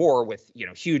Korean War with,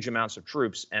 huge amounts of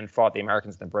troops and fought the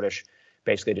Americans and the British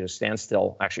basically to a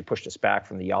standstill, actually pushed us back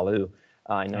from the Yalu in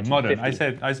 1950.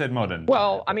 Modern. I said modern.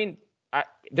 Well,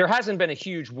 there hasn't been a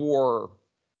huge war,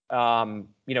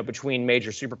 between major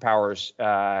superpowers,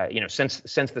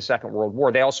 since the Second World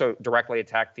War. They also directly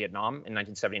attacked Vietnam in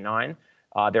 1979.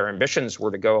 Their ambitions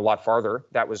were to go a lot farther.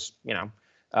 That was,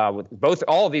 with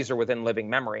all of these are within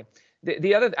living memory.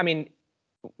 The other,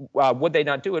 would they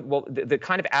not do it? Well, the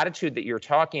kind of attitude that you're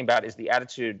talking about is the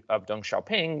attitude of Deng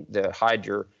Xiaoping, the hide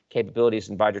your capabilities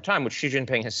and bide your time, which Xi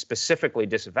Jinping has specifically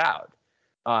disavowed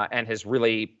and has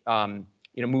really,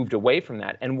 moved away from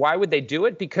that. And why would they do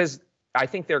it? Because I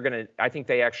think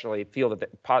they actually feel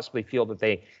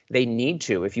that they need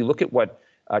to. If you look at what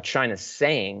China's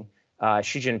saying,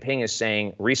 Xi Jinping is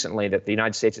saying recently that the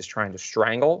United States is trying to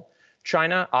strangle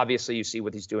China. Obviously, you see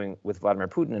what he's doing with Vladimir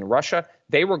Putin in Russia.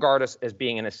 They regard us as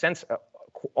being, in a sense,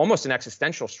 almost an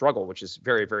existential struggle, which is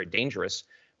very, very dangerous.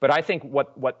 But I think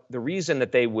what the reason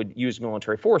that they would use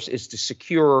military force is to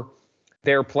secure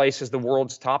their place as the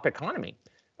world's top economy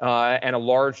and a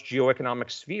large geoeconomic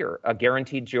sphere, a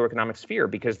guaranteed geoeconomic sphere,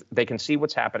 because they can see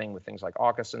what's happening with things like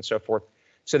AUKUS and so forth.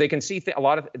 So they can see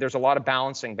there's a lot of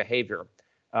balancing behavior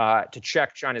to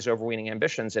check China's overweening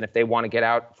ambitions. And if they want to get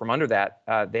out from under that,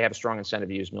 they have a strong incentive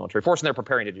to use military force, and they're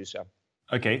preparing to do so.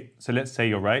 Okay, so let's say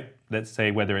you're right. Let's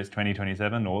say whether it's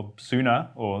 2027 or sooner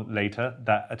or later,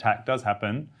 that attack does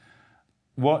happen.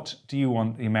 What do you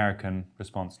want the American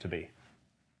response to be?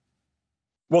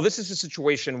 Well, this is a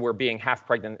situation where being half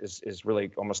pregnant is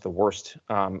really almost the worst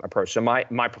approach. So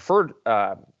my preferred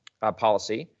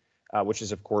policy, which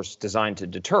is, of course, designed to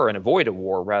deter and avoid a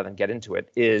war rather than get into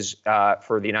it, is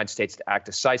for the United States to act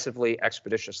decisively,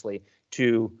 expeditiously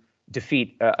to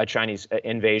defeat a Chinese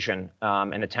invasion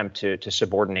and attempt to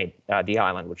subordinate the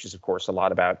island, which is, of course, a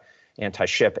lot about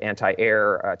anti-ship,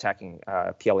 anti-air, attacking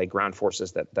PLA ground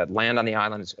forces that land on the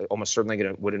island. It's almost certainly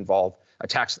would involve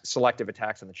selective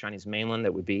attacks on the Chinese mainland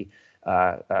that would be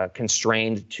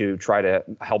constrained to try to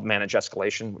help manage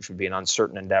escalation, which would be an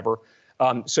uncertain endeavor.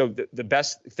 So the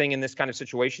best thing in this kind of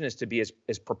situation is to be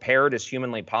as prepared as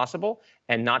humanly possible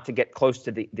and not to get close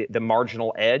to the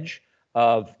marginal edge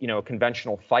of a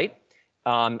conventional fight.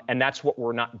 And that's what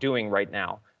we're not doing right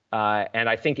now. And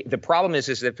I think the problem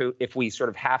is if we sort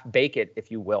of half bake it,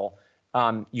 if you will,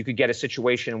 you could get a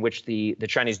situation in which the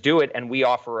Chinese do it and we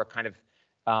offer a kind of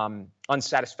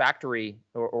unsatisfactory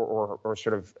or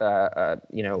sort of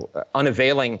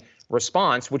unavailing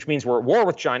response, which means we're at war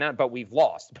with China, but we've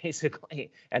lost basically,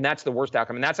 and that's the worst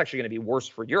outcome. And that's actually going to be worse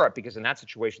for Europe because in that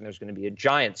situation there's going to be a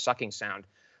giant sucking sound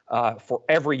for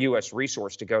every U.S.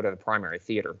 resource to go to the primary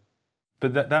theater.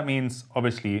 But that means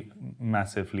obviously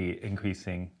massively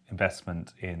increasing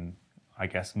investment in, I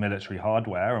guess, military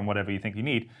hardware and whatever you think you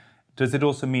need. Does it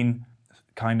also mean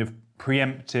kind of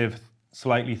preemptive,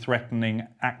 slightly threatening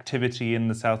activity in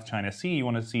the South China Sea? You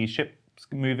want to see ships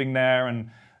moving there and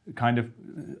kind of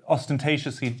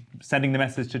ostentatiously sending the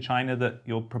message to China that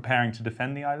you're preparing to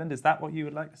defend the island? Is that what you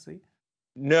would like to see?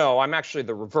 No, I'm actually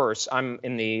the reverse. I'm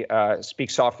in the speak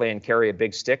softly and carry a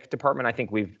big stick department. I think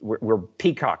we're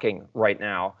peacocking right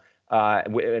now,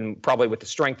 and probably with the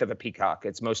strength of a peacock.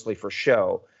 It's mostly for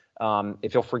show.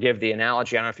 If you'll forgive the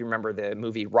analogy, I don't know if you remember the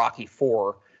movie Rocky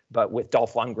IV, but with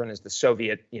Dolph Lundgren as the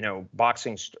Soviet,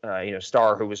 boxing,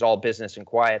 star who was all business and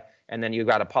quiet, and then you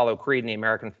got Apollo Creed and the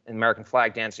American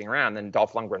flag dancing around. And then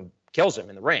Dolph Lundgren kills him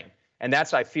in the ring, and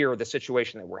that's, I fear, the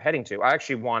situation that we're heading to. I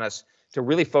actually want us to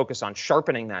really focus on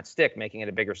sharpening that stick, making it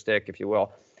a bigger stick, if you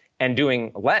will, and doing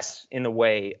less in the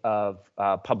way of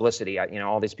publicity.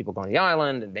 All these people going to the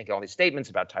island and making all these statements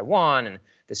about Taiwan and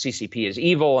the CCP is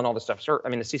evil and all this stuff. I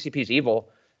mean, the CCP is evil.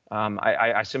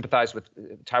 I sympathize with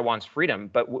Taiwan's freedom,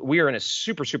 but we are in a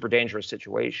super, super dangerous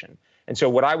situation. And so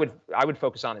what I would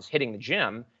focus on is hitting the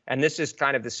gym. And this is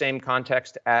kind of the same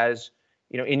context as,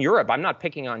 in Europe. I'm not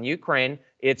picking on Ukraine.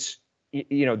 It's,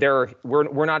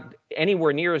 we're not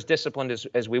anywhere near as disciplined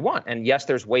as we want. And yes,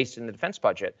 there's waste in the defense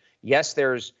budget. Yes,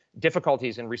 there's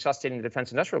difficulties in resuscitating the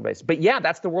defense industrial base. But yeah,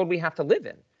 that's the world we have to live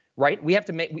in, right? We have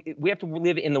to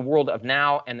live in the world of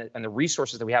now and the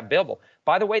resources that we have available.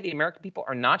 By the way, the American people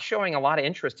are not showing a lot of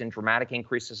interest in dramatic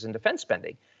increases in defense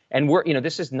spending. And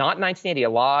this is not 1980. A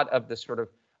lot of the sort of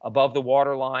above the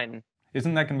waterline.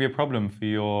 Isn't that going to be a problem for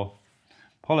your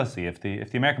policy if the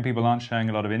American people aren't showing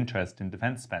a lot of interest in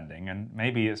defense spending? And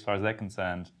maybe as far as they're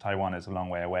concerned, Taiwan is a long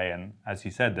way away. And as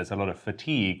you said, there's a lot of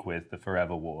fatigue with the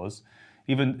forever wars.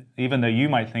 Even though you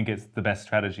might think it's the best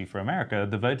strategy for America,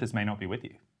 the voters may not be with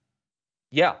you.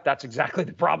 Yeah, that's exactly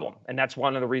the problem. And that's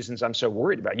one of the reasons I'm so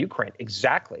worried about Ukraine.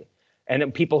 Exactly. And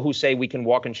then people who say we can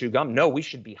walk and chew gum, no, we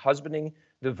should be husbanding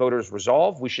the voters'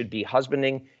 resolve. We should be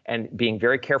husbanding and being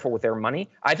very careful with their money.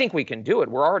 I think we can do it.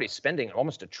 We're already spending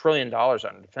almost $1 trillion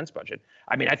on a defense budget.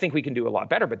 I mean, I think we can do a lot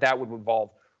better, but that would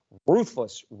involve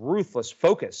ruthless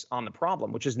focus on the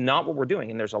problem, which is not what we're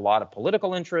doing. And there's a lot of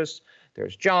political interests.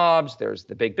 There's jobs. There's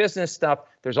the big business stuff.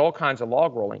 There's all kinds of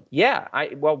log rolling. Yeah,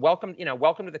 welcome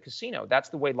to the casino. That's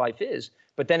the way life is.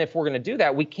 But then if we're going to do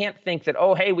that, we can't think that,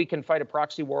 oh, hey, we can fight a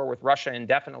proxy war with Russia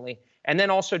indefinitely and then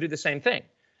also do the same thing.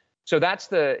 So that's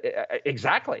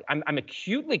exactly. I'm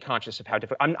acutely conscious of how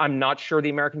difficult. I'm not sure the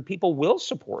American people will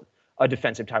support a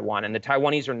defense of Taiwan, and the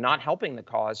Taiwanese are not helping the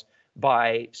cause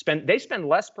they spend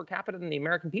less per capita than the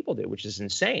American people do, which is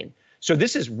insane. So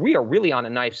we are really on a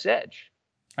knife's edge.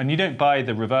 And you don't buy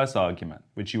the reverse argument,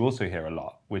 which you also hear a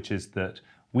lot, which is that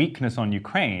weakness on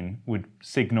Ukraine would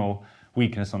signal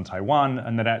weakness on Taiwan,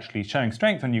 and that actually showing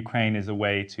strength on Ukraine is a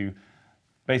way to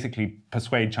basically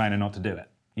persuade China not to do it.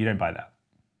 You don't buy that.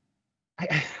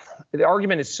 The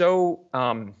argument is so,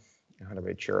 how to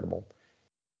be charitable.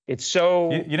 It's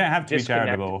so You don't have to be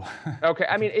charitable. Okay,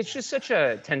 I mean, it's just such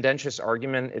a tendentious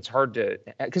argument. It's hard to,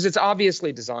 because it's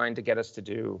obviously designed to get us to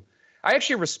do. I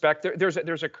actually respect,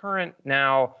 there's a current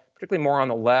now, particularly more on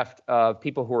the left, of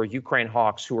people who are Ukraine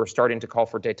hawks who are starting to call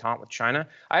for détente with China.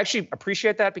 I actually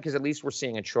appreciate that because at least we're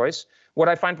seeing a choice. What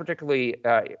I find particularly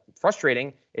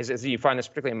frustrating is you find this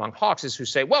particularly among hawks is who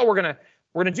say, well, we're going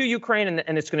to do Ukraine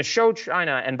and it's going to show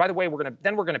China. And by the way, we're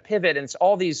going to pivot. And it's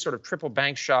all these sort of triple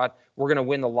bank shot. We're going to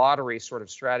win the lottery sort of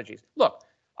strategies. Look,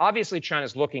 obviously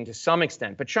China's looking to some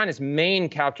extent, but China's main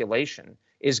calculation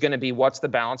is going to be what's the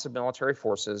balance of military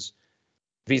forces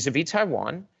vis-a-vis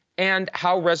Taiwan and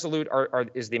how resolute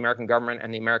is the American government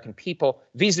and the American people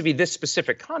vis-a-vis this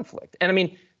specific conflict. And I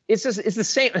mean, it's the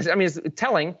same. I mean,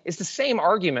 it's the same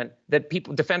argument that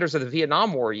defenders of the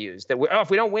Vietnam War used. That if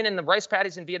we don't win in the rice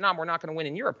paddies in Vietnam, we're not going to win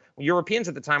in Europe. Well, Europeans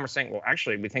at the time were saying, well,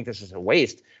 actually, we think this is a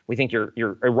waste. We think you're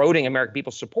eroding American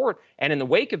people's support. And in the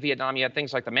wake of Vietnam, you had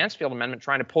things like the Mansfield Amendment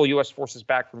trying to pull U.S. forces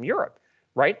back from Europe.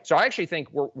 Right. So I actually think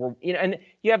and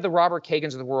you have the Robert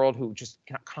Kagans of the world who just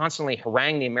constantly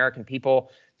harangue the American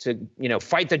people to,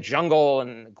 fight the jungle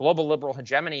and global liberal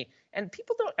hegemony. And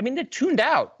people they're tuned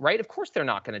out. Right. Of course, they're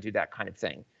not going to do that kind of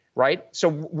thing. Right.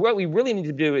 So what we really need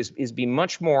to do is be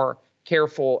much more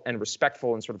careful and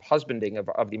respectful and sort of husbanding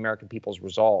of the American people's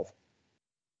resolve.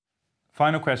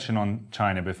 Final question on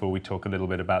China before we talk a little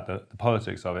bit about the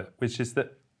politics of it, which is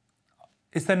that,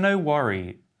 is there no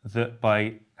worry that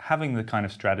by having the kind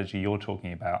of strategy you're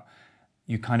talking about,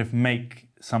 you kind of make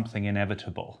something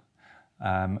inevitable?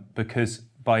 Because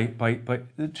by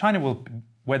China will,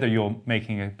 whether you're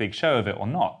making a big show of it or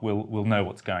not, will know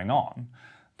what's going on.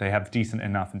 They have decent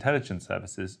enough intelligence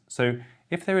services. So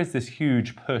if there is this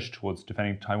huge push towards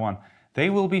defending Taiwan, they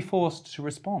will be forced to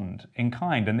respond in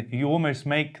kind. And you almost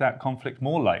make that conflict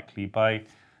more likely by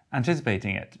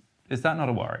anticipating it. Is that not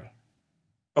a worry?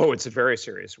 Oh, it's a very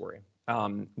serious worry.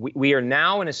 We are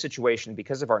now in a situation,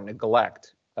 because of our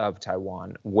neglect of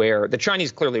Taiwan, where the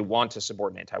Chinese clearly want to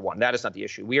subordinate Taiwan. That is not the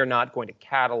issue. We are not going to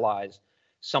catalyze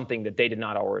something that they did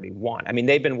not already want. I mean,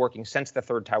 they've been working since the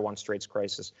third Taiwan Straits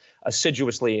crisis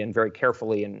assiduously and very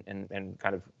carefully and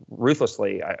kind of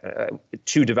ruthlessly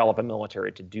to develop a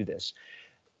military to do this.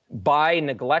 By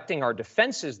neglecting our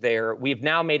defenses there, we've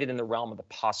now made it in the realm of the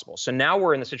possible. So now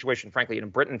we're in the situation, frankly,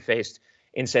 Britain faced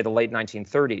in, say, the late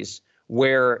 1930s,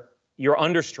 where you're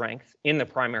under strength in the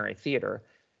primary theater.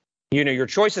 You know, your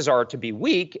choices are to be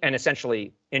weak and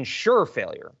essentially ensure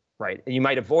failure. Right. You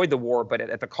might avoid the war, but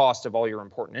at the cost of all your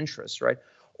important interests. Right.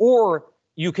 Or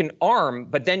you can arm,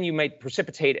 but then you might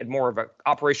precipitate at more of an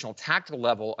operational tactical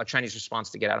level a Chinese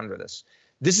response to get out under this.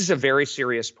 This is a very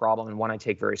serious problem and one I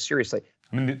take very seriously.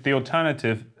 I mean, the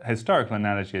alternative historical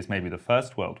analogy is maybe the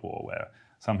First World War, where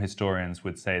some historians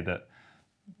would say that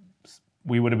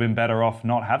we would have been better off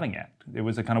not having it. It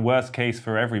was a kind of worst case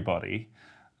for everybody.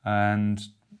 And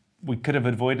we could have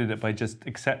avoided it by just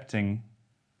accepting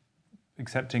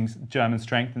German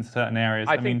strength in certain areas.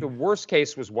 I think the worst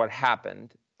case was what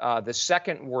happened. The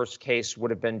second worst case would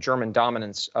have been German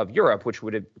dominance of Europe, which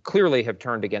would have clearly have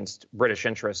turned against British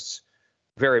interests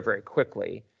very, very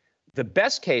quickly. The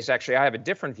best case, actually, I have a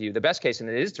different view. The best case, and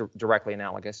it is directly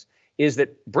analogous, is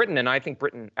that Britain, and I think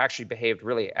Britain actually behaved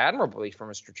really admirably from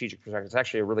a strategic perspective. It's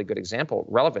actually a really good example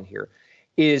relevant here,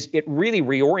 is it really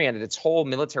reoriented its whole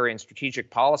military and strategic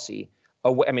policy.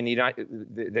 I mean,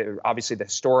 obviously the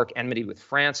historic enmity with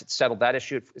France, it settled that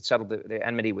issue. It settled the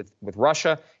enmity with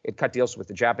Russia. It cut deals with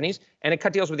the Japanese, and it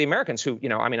cut deals with the Americans, who,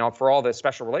 I mean, for all the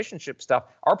special relationship stuff,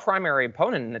 our primary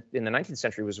opponent in the 19th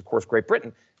century was, of course, Great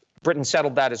Britain. Britain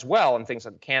settled that as well, and things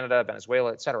like Canada,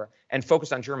 Venezuela, et cetera, and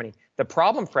focused on Germany. The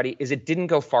problem, Freddie, is it didn't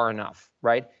go far enough,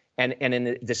 right? And in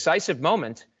the decisive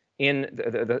moment in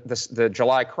the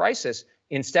July crisis,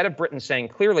 instead of Britain saying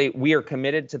clearly we are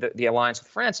committed to the alliance with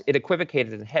France, it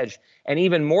equivocated and hedged. And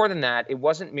even more than that, it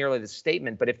wasn't merely the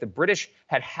statement, but if the British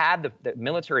had the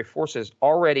military forces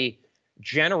already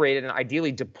generated and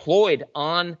ideally deployed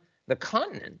on the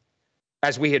continent,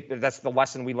 that's the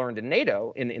lesson we learned in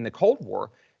NATO in the Cold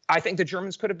War, I think the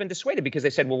Germans could have been dissuaded, because they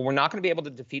said, well, we're not going to be able to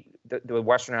defeat the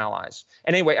Western allies.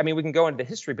 And anyway, I mean, we can go into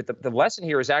history, but the lesson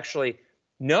here is actually,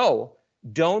 no,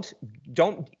 don't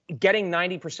getting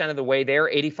 90% of the way there,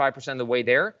 85% of the way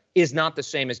there is not the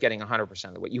same as getting 100%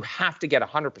 of the way. You have to get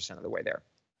 100% of the way there.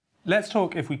 Let's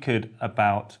talk, if we could,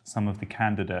 about some of the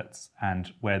candidates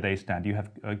and where they stand. You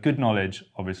have a good knowledge,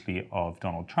 obviously, of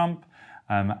Donald Trump,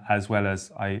 as well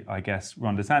as, I guess,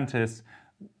 Ron DeSantis.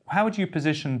 How would you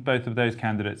position both of those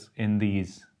candidates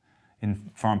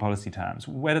in foreign policy terms?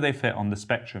 Where do they fit on the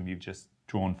spectrum you've just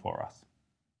drawn for us?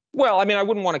 Well, I mean, I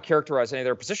wouldn't want to characterize any of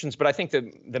their positions, but I think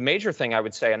the major thing I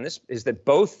would say on this is that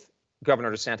both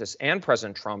Governor DeSantis and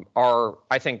President Trump are,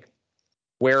 I think,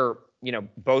 where,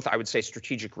 both, I would say,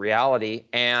 strategic reality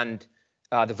and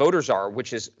the voters are,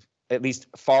 which is at least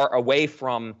far away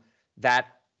from that,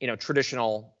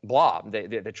 traditional blob,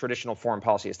 the traditional foreign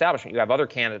policy establishment. You have other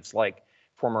candidates like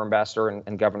former Ambassador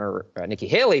and Governor Nikki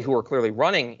Haley, who are clearly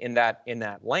running in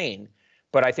that lane.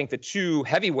 But I think the two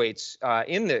heavyweights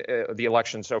in the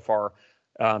election so far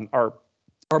are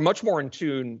much more in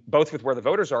tune, both with where the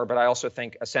voters are, but I also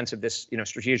think a sense of this,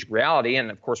 strategic reality. And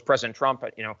of course, President Trump,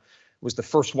 was the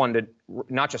first one to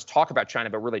not just talk about China,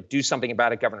 but really do something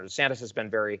about it. Governor DeSantis has been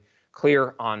very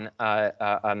clear on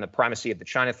the primacy of the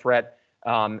China threat,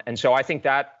 and so I think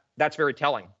that's very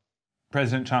telling.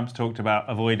 President Trump's talked about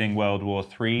avoiding World War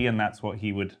III, and that's what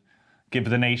he would give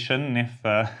the nation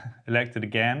if elected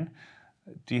again.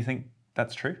 Do you think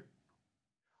that's true?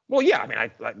 Well, yeah. I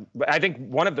mean, I think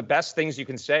one of the best things you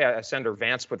can say, Senator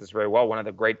Vance put this very well, one of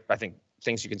the great, I think,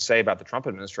 things you can say about the Trump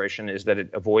administration is that it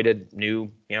avoided new,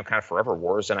 kind of forever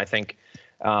wars. And I think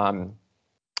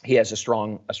he has a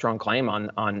strong claim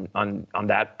on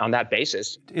that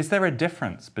basis. Is there a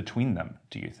difference between them,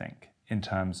 do you think, in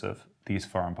terms of these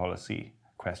foreign policy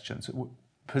questions?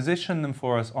 position them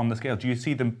for us on the scale? Do you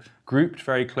see them grouped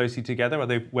very closely together? Are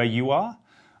they where you are?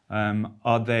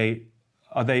 Are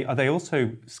they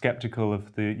also skeptical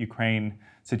of the Ukraine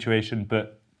situation,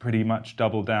 but pretty much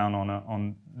double down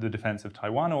on the defense of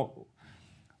Taiwan? Or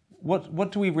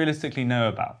what do we realistically know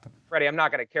about them? Freddie, I'm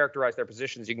not going to characterize their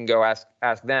positions. You can go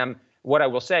ask them. What I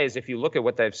will say is, if you look at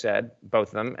what they've said, both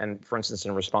of them, and for instance,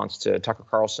 in response to Tucker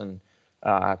Carlson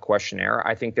questionnaire,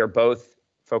 I think they're both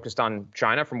focused on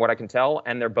China, from what I can tell,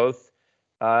 and they're both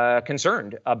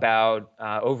concerned about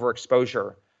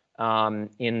overexposure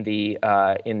in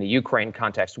the Ukraine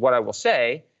context. What I will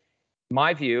say,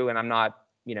 my view, and I'm not,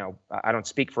 I don't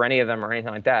speak for any of them or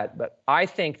anything like that, but I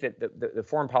think that the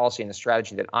foreign policy and the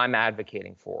strategy that I'm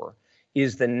advocating for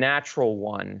is the natural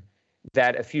one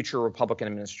that a future Republican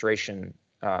administration,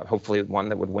 hopefully one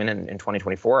that would win in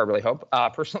 2024, I really hope,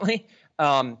 personally,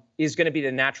 is going to be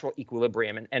the natural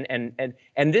equilibrium.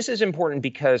 And this is important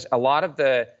because a lot of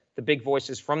the big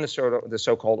voices from the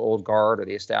so-called old guard or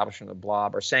the establishment of the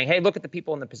blob are saying, hey, look at the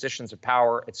people in the positions of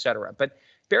power, et cetera. But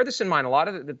bear this in mind, a lot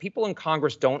of the people in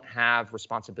Congress don't have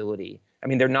responsibility. I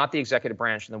mean, they're not the executive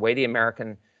branch. And the way the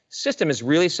American system is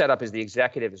really set up is the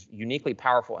executive is uniquely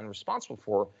powerful and responsible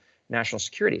for national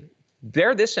security.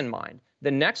 Bear this in mind. The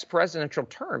next presidential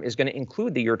term is going to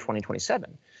include the year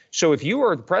 2027. So if you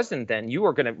are the president, then you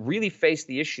are going to really face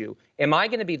the issue. Am I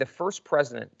going to be the first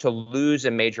president to lose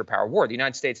a major power war? The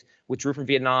United States withdrew from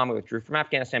Vietnam, we withdrew from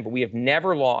Afghanistan, but we have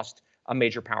never lost a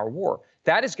major power war.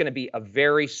 That is going to be a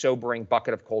very sobering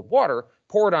bucket of cold water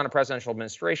poured on a presidential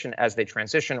administration as they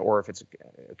transition, or if it's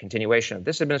a continuation of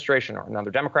this administration or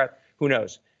another Democrat, who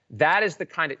knows? That is the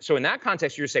kind of, so in that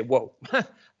context, you say, whoa,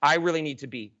 I really need to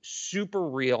be super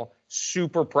real,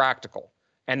 super practical.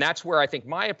 And that's where I think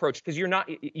my approach, because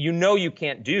you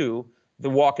can't do the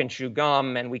walk and chew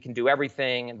gum and we can do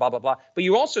everything and blah, blah, blah. But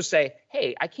you also say,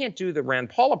 hey, I can't do the Rand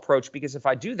Paul approach because if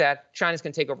I do that, China's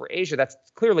going to take over Asia. That's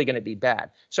clearly going to be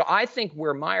bad. So I think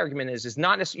where my argument is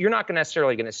not you're not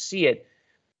necessarily going to see it,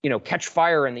 catch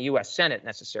fire in the U.S. Senate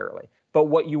necessarily. But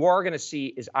what you are going to see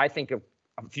is, I think, a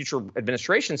future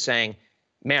administration saying,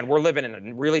 man, we're living in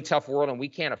a really tough world and we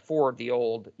can't afford the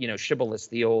old, shibboleths,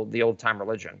 the old time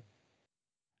religion.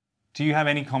 Do you have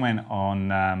any comment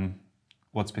on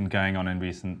what's been going on in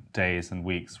recent days and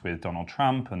weeks with Donald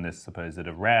Trump and this supposed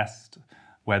arrest,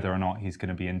 whether or not he's going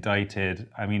to be indicted?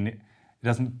 I mean,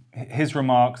 his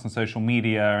remarks on social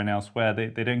media and elsewhere,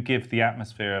 they don't give the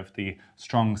atmosphere of the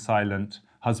strong, silent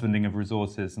husbanding of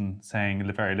resources and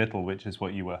saying very little, which is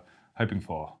what you were hoping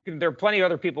for. There are plenty of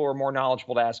other people who are more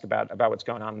knowledgeable to ask about what's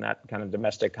going on in that kind of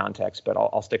domestic context, but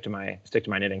I'll stick to my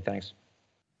knitting. Thanks.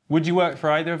 Would you work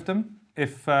for either of them,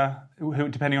 if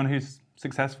depending on who's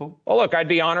successful? Well, look, I'd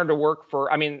be honored to work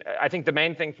for. I mean, I think the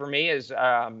main thing for me is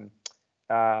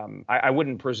I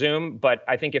wouldn't presume, but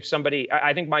I think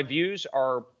I think my views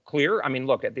are clear. I mean,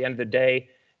 look, at the end of the day,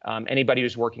 anybody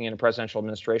who's working in a presidential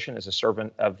administration is a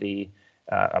servant of the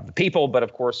people, but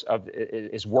of course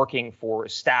is working for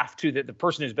staff to the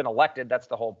person who's been elected. That's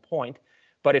the whole point.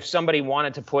 But if somebody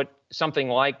wanted to put something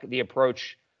like the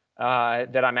approach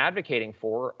that I'm advocating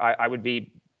for, I would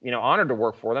be honored to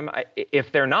work for them.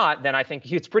 If they're not, then I think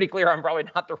it's pretty clear I'm probably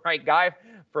not the right guy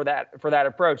for that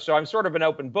approach. So I'm sort of an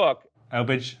open book.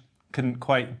 Elbridge, couldn't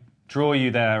quite draw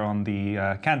you there on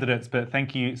the candidates, but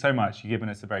thank you so much. You've given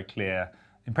us a very clear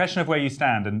impression of where you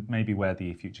stand and maybe where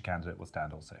the future candidate will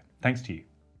stand also. Thanks to you.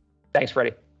 Thanks,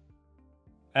 Freddie.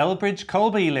 Elbridge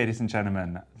Colby, ladies and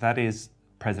gentlemen. That is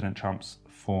President Trump's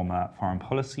former foreign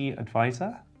policy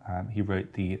advisor. He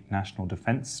wrote the National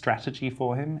Defense Strategy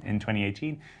for him in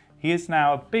 2018. He is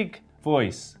now a big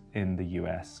voice in the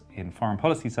US in foreign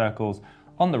policy circles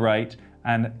on the right,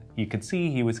 and you could see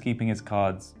he was keeping his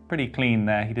cards pretty clean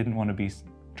there. He didn't want to be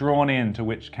drawn into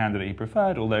which candidate he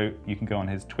preferred, although you can go on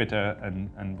his Twitter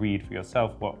and read for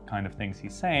yourself what kind of things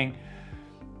he's saying.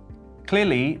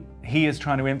 Clearly, he is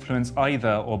trying to influence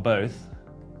either or both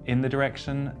in the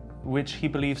direction which he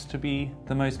believes to be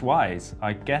the most wise.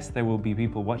 I guess there will be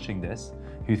people watching this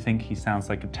who think he sounds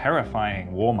like a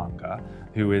terrifying warmonger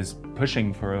who is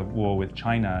pushing for a war with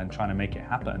China and trying to make it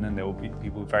happen, and there will be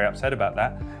people very upset about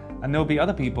that. And there will be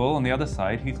other people on the other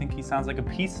side who think he sounds like a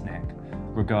peacenik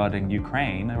regarding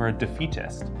Ukraine or a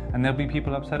defeatist, and there'll be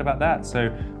people upset about that. So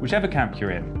whichever camp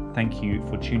you're in, thank you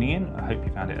for tuning in. I hope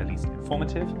you found it at least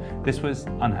informative. This was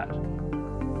Unheard.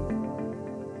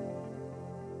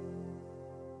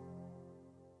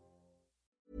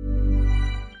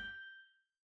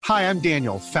 Hi, I'm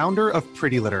Daniel, founder of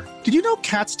Pretty Litter. Did you know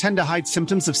cats tend to hide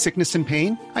symptoms of sickness and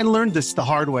pain? I learned this the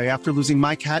hard way after losing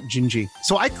my cat, Gingy.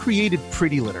 So I created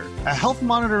Pretty Litter, a health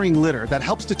monitoring litter that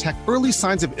helps detect early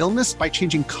signs of illness by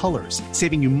changing colors,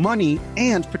 saving you money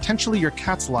and potentially your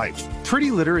cat's life.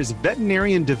 Pretty Litter is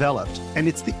veterinarian developed, and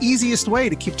it's the easiest way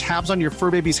to keep tabs on your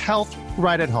fur baby's health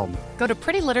right at home. Go to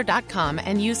prettylitter.com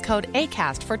and use code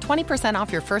ACAST for 20%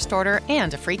 off your first order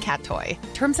and a free cat toy.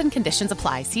 Terms and conditions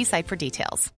apply. See site for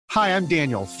details. Hi, I'm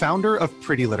Daniel, founder of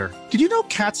Pretty Litter. Did you know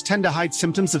cats tend to hide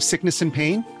symptoms of sickness and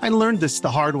pain? I learned this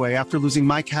the hard way after losing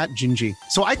my cat, Gingy.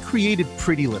 So I created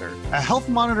Pretty Litter, a health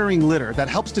monitoring litter that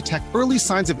helps detect early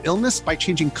signs of illness by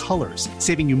changing colors,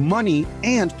 saving you money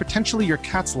and potentially your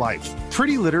cat's life.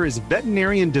 Pretty Litter is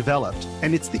veterinarian developed,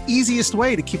 and it's the easiest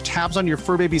way to keep tabs on your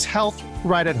fur baby's health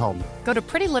right at home. Go to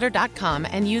prettylitter.com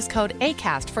and use code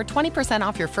ACAST for 20%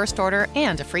 off your first order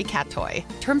and a free cat toy.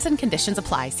 Terms and conditions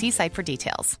apply. See site for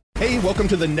details. Hey, welcome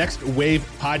to the Next Wave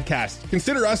podcast.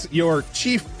 Consider us your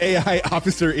chief AI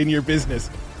officer in your business.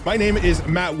 My name is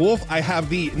Matt Wolf. I have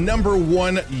the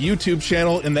 #1 YouTube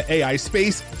channel in the AI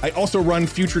space. I also run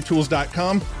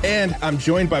futuretools.com, and I'm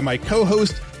joined by my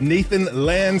co-host, Nathan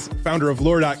Lands, founder of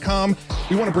lore.com.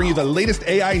 We want to bring you the latest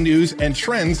AI news and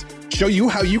trends, show you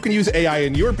how you can use AI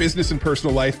in your business and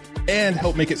personal life, and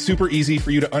help make it super easy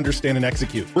for you to understand and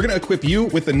execute. We're going to equip you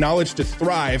with the knowledge to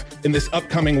thrive in this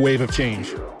upcoming wave of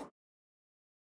change.